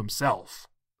it to himself.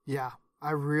 Yeah,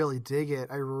 I really dig it.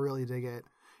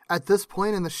 At this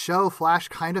point in the show, Flash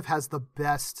kind of has the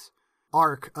best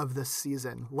arc of this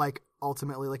season, like,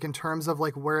 ultimately, like, in terms of,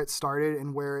 like, where it started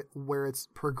and where it's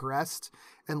progressed,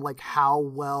 and, like, how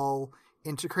well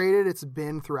integrated it's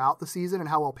been throughout the season and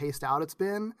how well paced out it's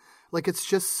been. Like, it's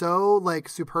just so, like,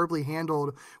 superbly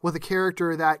handled with a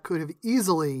character that could have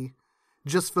easily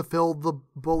just fulfilled the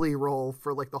bully role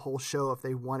for, like, the whole show if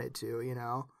they wanted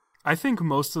to, I think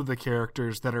most of the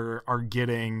characters that are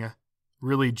getting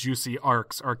really juicy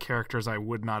arcs are characters I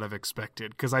would not have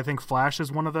expected, because I think Flash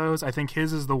is one of those. I think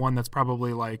his is the one that's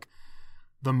probably, like,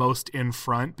 the most in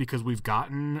front, because we've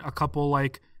gotten a couple,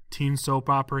 like, teen soap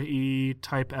opera-y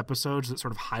type episodes that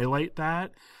sort of highlight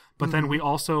that. But then we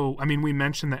also, I mean, we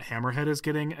mentioned that Hammerhead is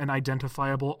getting an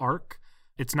identifiable arc.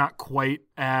 It's not quite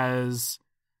as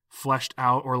fleshed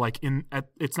out, or, like,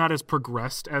 it's not as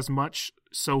progressed as much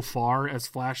so far as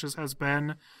Flash's has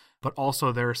been. But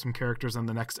also there are some characters in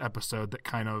the next episode that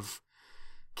kind of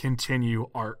continue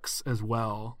arcs as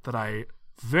well that I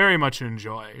very much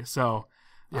enjoy. So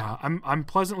I'm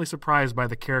pleasantly surprised by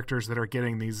the characters that are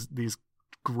getting these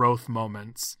growth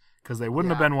moments, because they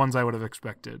wouldn't have been ones I would have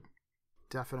expected.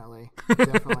 Definitely.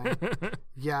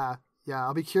 Yeah.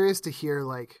 I'll be curious to hear,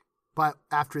 like, but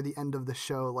after the end of the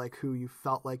show, like, who you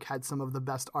felt like had some of the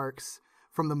best arcs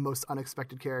from the most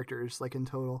unexpected characters, like, in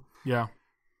total. Yeah.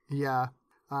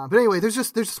 But anyway, there's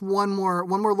just one more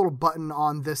little button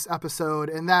on this episode,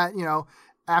 and that,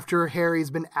 after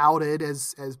Harry's been outed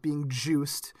as being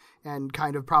juiced and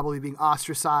kind of probably being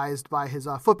ostracized by his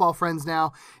football friends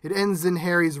now, it ends in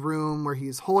Harry's room where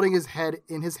he's holding his head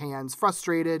in his hands,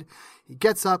 frustrated. He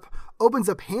gets up, opens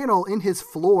a panel in his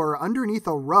floor underneath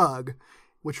a rug,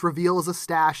 which reveals a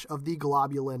stash of the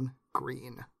globulin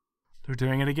green. They're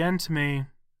doing it again to me.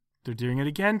 They're doing it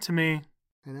again to me.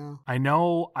 I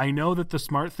know. I know that the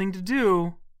smart thing to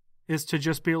do is to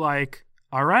just be like,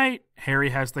 all right,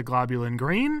 Harry has the globulin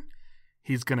green.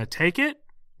 He's going to take it.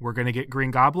 We're going to get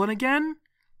Green Goblin again.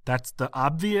 That's the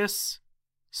obvious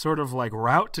sort of like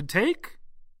route to take.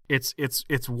 It's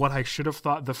what I should have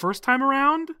thought the first time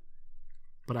around,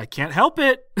 but I can't help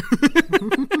it.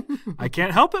 I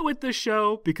can't help it with this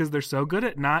show because they're so good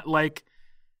at not like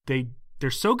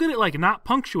they're so good at like not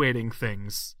punctuating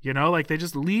things, you know, like they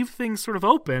just leave things sort of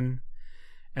open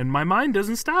and my mind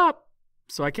doesn't stop.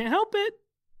 So I can't help it.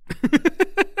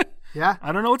 Yeah.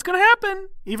 I don't know what's going to happen,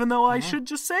 even though I should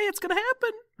just say it's going to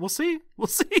happen. We'll see.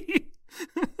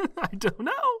 I don't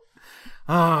know.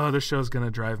 Oh, this show's going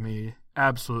to drive me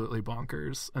absolutely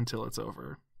bonkers until it's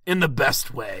over. In the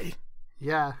best way.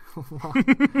 Yeah. Well,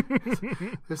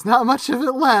 there's not much of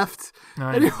it left.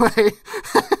 Anyway.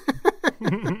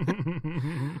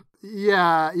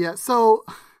 Yeah. So,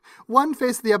 one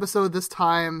face of the episode this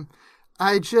time,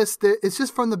 it's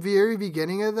just from the very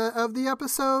beginning of the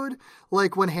episode,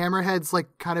 like when Hammerhead's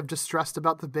like kind of distressed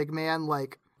about the big man,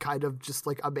 like kind of just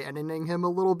like abandoning him a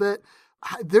little bit.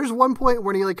 There's one point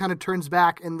when he like kind of turns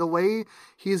back and the way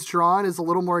he's drawn is a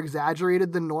little more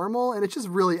exaggerated than normal. And it just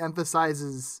really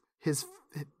emphasizes his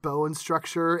bone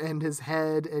structure and his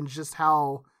head and just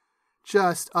how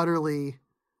just utterly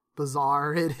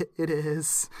bizarre it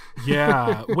is.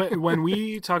 Yeah. When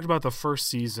we talked about the first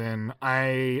season,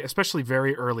 especially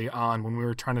very early on when we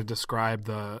were trying to describe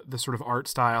the sort of art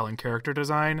style and character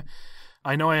design,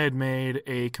 I know I had made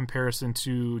a comparison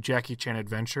to Jackie Chan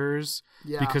Adventures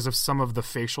because of some of the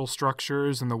facial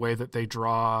structures and the way that they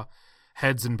draw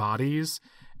heads and bodies.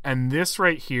 And this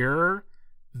right here,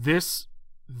 this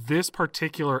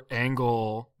particular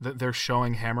angle that they're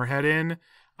showing Hammerhead in,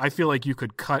 I feel like you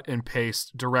could cut and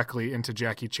paste directly into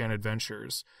Jackie Chan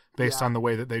Adventures based on the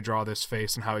way that they draw this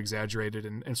face and how exaggerated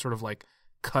and sort of like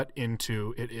cut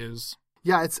into it is.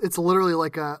 Yeah, it's literally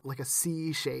like a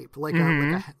C shape, like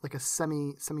a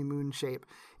semi moon shape.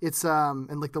 It's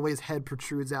and like the way his head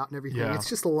protrudes out and everything. Yeah. It's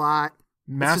just a lot.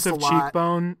 Massive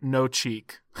cheekbone, no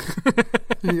cheek.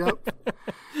 Yep.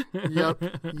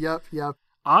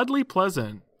 Oddly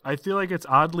pleasant. I feel like it's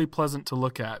oddly pleasant to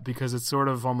look at because it's sort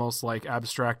of almost like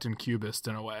abstract and cubist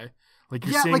in a way. Like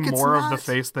you're seeing more of the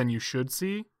face than you should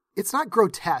see. It's not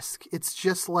grotesque. It's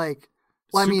just like,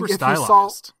 well, super I mean, if stylized. you saw,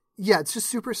 yeah, it's just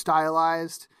super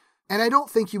stylized. And I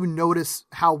don't think you would notice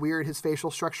how weird his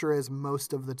facial structure is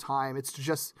most of the time. It's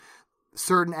just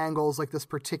certain angles, like this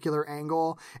particular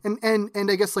angle. And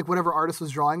I guess like whatever artist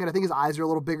was drawing it, I think his eyes are a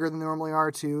little bigger than they normally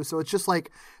are too. So it's just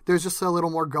like, there's just a little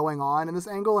more going on in this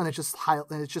angle. And it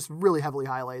just really heavily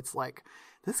highlights like,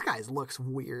 this guy looks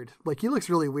weird. Like he looks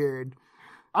really weird.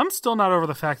 I'm still not over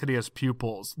the fact that he has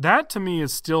pupils. That to me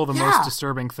is still the most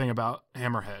disturbing thing about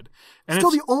Hammerhead. And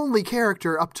still the only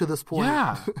character up to this point.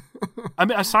 Yeah. I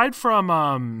mean, aside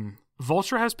from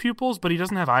Vulture has pupils, but he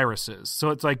doesn't have irises. So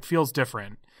it's like feels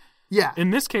different. Yeah. In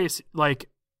this case, like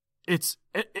his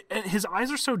eyes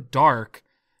are so dark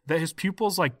that his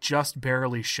pupils like just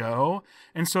barely show.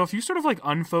 And so if you sort of like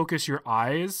unfocus your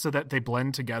eyes so that they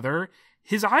blend together,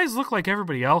 his eyes look like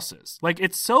everybody else's. Like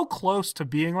it's so close to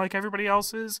being like everybody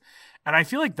else's. And I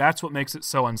feel like that's what makes it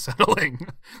so unsettling.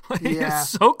 It's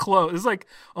so close. It's like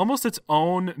almost its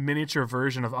own miniature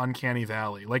version of Uncanny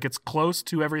Valley. Like it's close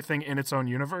to everything in its own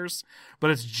universe,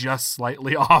 but it's just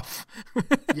slightly off.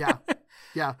 Yeah.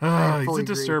 Yeah. He's a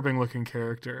disturbing looking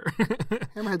character.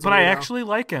 Hammerhead's but I actually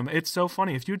like him. It's so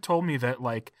funny. If you told me that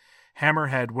like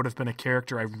Hammerhead would have been a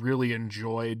character I really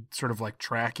enjoyed sort of like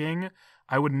tracking,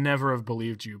 I would never have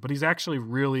believed you. But he's actually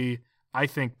really, I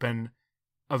think, been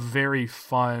a very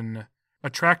fun,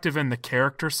 attractive in the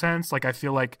character sense. Like I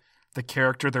feel like the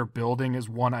character they're building is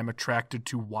one I'm attracted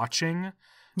to watching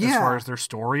as far as their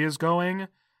story is going.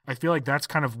 I feel like that's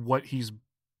kind of what he's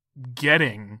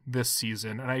getting this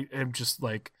season, and I am just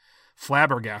like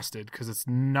flabbergasted because it's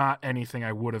not anything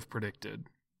I would have predicted.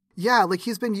 Yeah, like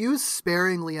he's been used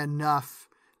sparingly enough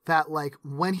that like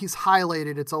when he's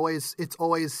highlighted, it's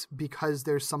always because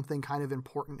there's something kind of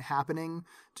important happening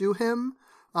to him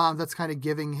that's kind of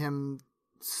giving him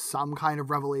some kind of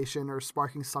revelation or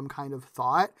sparking some kind of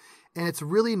thought. And it's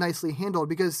really nicely handled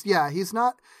because he's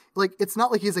not like, it's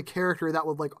not like he's a character that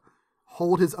would like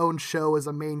hold his own show as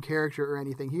a main character or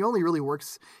anything. He only really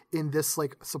works in this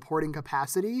like supporting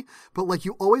capacity, but like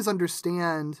you always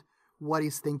understand what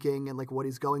he's thinking and like what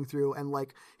he's going through, and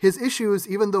like his issues,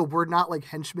 even though we're not like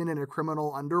henchmen in a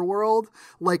criminal underworld,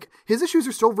 like his issues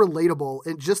are still relatable,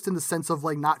 and just in the sense of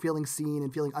like not feeling seen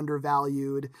and feeling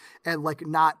undervalued, and like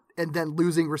not, and then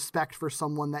losing respect for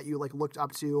someone that you like looked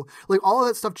up to. Like all of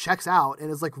that stuff checks out and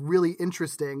is like really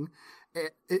interesting.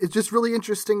 It's just really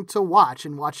interesting to watch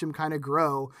him kind of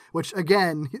grow, which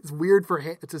again, is weird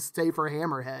to say for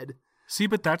Hammerhead. See,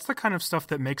 but that's the kind of stuff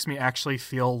that makes me actually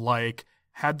feel like,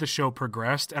 had the show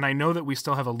progressed, and I know that we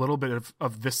still have a little bit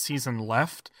of this season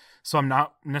left, so I'm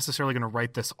not necessarily going to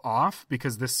write this off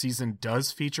because this season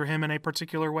does feature him in a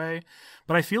particular way,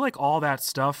 but I feel like all that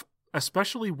stuff,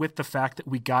 especially with the fact that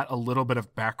we got a little bit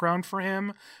of background for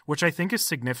him, which I think is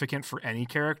significant for any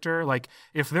character. Like,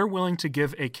 if they're willing to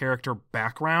give a character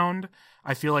background,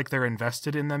 I feel like they're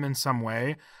invested in them in some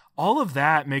way. All of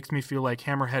that makes me feel like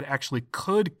Hammerhead actually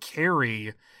could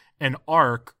carry an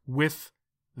arc with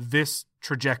this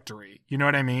trajectory. You know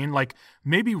what I mean? Like,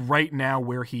 maybe right now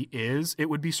where he is, it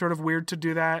would be sort of weird to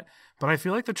do that, but I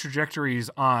feel like the trajectory is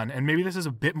on, and maybe this is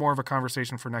a bit more of a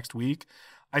conversation for next week.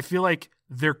 I feel like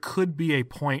there could be a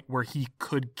point where he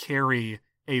could carry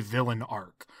a villain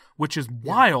arc, which is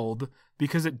wild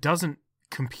because it doesn't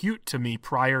compute to me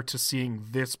prior to seeing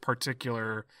this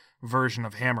particular version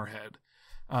of Hammerhead.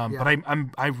 But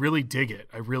I really dig it.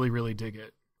 I really, really dig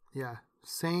it. Yeah,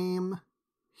 same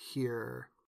here.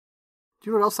 Do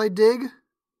you know what else I dig?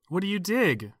 What do you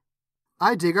dig?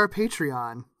 I dig our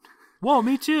Patreon. Whoa,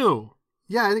 me too.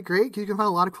 Yeah, I think great. You can find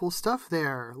a lot of cool stuff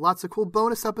there. Lots of cool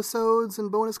bonus episodes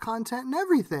and bonus content and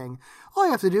everything. All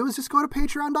you have to do is just go to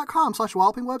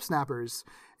patreon.com/wallopingwebsnappers,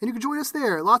 and you can join us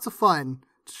there. Lots of fun.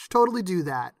 Just totally do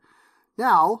that.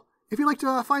 Now, if you'd like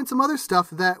to find some other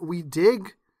stuff that we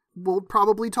dig, we'll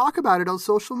probably talk about it on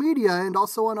social media and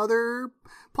also on other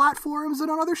platforms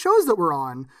and on other shows that we're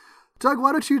on. Doug,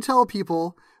 why don't you tell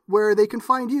people where they can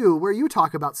find you, where you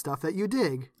talk about stuff that you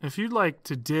dig? If you'd like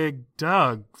to dig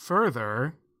Doug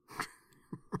further,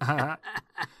 you can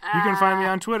find me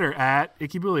on Twitter at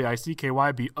IckyBooley,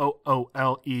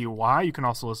 ICKYBOOLEY. You can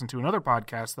also listen to another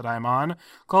podcast that I'm on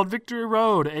called Victory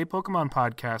Road, a Pokemon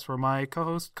podcast where my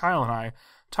co-host Kyle and I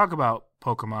talk about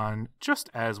Pokemon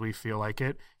just as we feel like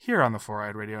it here on the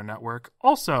 4-Eyed Radio Network.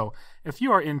 Also, if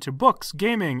you are into books,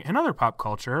 gaming, and other pop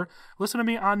culture, listen to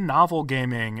me on Novel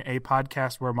Gaming, a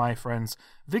podcast where my friends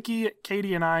Vicky,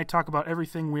 Katie, and I talk about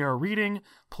everything we are reading,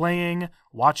 playing,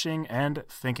 watching, and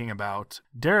thinking about.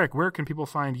 Derek, where can people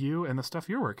find you and the stuff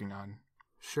you're working on?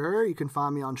 Sure, you can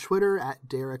find me on Twitter at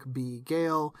Derek B.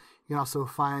 Gale. You can also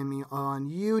find me on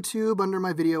YouTube under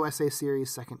my video essay series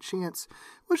Second Chance,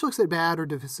 which looks at bad or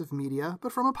divisive media,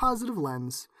 but from a positive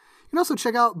lens. You can also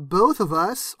check out both of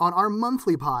us on our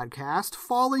monthly podcast,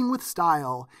 Falling with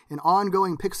Style, an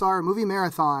ongoing Pixar movie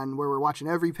marathon where we're watching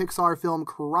every Pixar film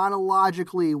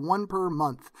chronologically, one per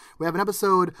month. We have an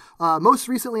episode, most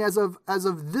recently as of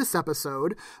this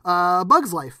episode,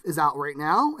 Bug's Life is out right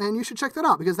now, and you should check that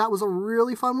out because that was a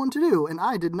really fun one to do, and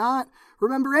I did not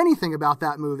remember anything about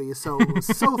that movie, so it was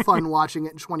so fun watching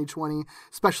it in 2020,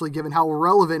 especially given how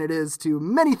relevant it is to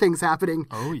many things happening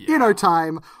in our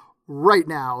time right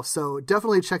now. So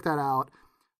definitely check that out.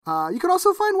 You can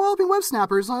also find Walloping Web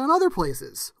Snappers on other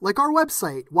places, like our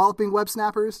website,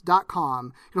 wallopingwebsnappers.com.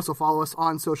 You can also follow us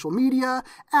on social media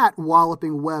at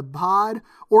wallopingwebpod,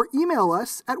 or email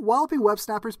us at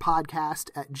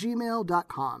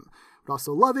wallopingwebsnapperspodcast@gmail.com. We'd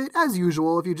also love it, as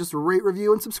usual, if you just rate,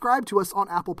 review, and subscribe to us on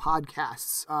Apple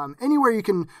Podcasts. Anywhere you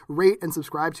can rate and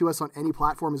subscribe to us on any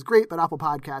platform is great, but Apple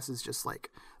Podcasts is just like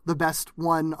the best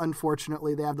one.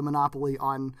 Unfortunately, they have the monopoly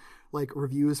on like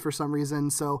reviews for some reason.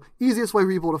 So easiest way for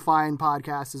people to find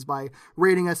podcasts is by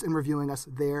rating us and reviewing us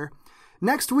there.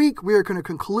 Next week, we are going to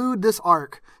conclude this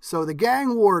arc. So the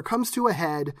gang war comes to a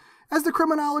head as the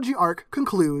criminology arc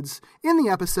concludes in the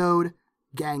episode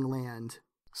Gangland.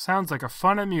 Sounds like a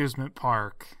fun amusement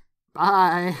park.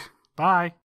 Bye.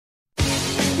 Bye.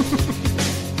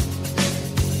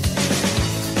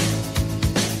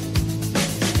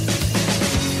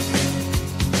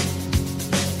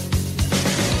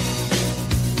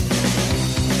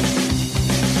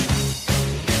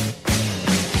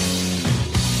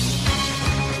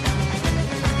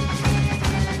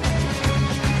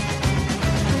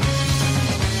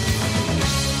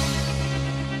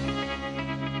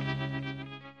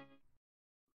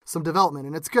 Some development,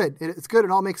 and it's good. It's good.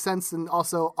 It all makes sense, and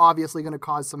also obviously going to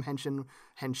cause some henshin.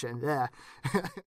 Yeah.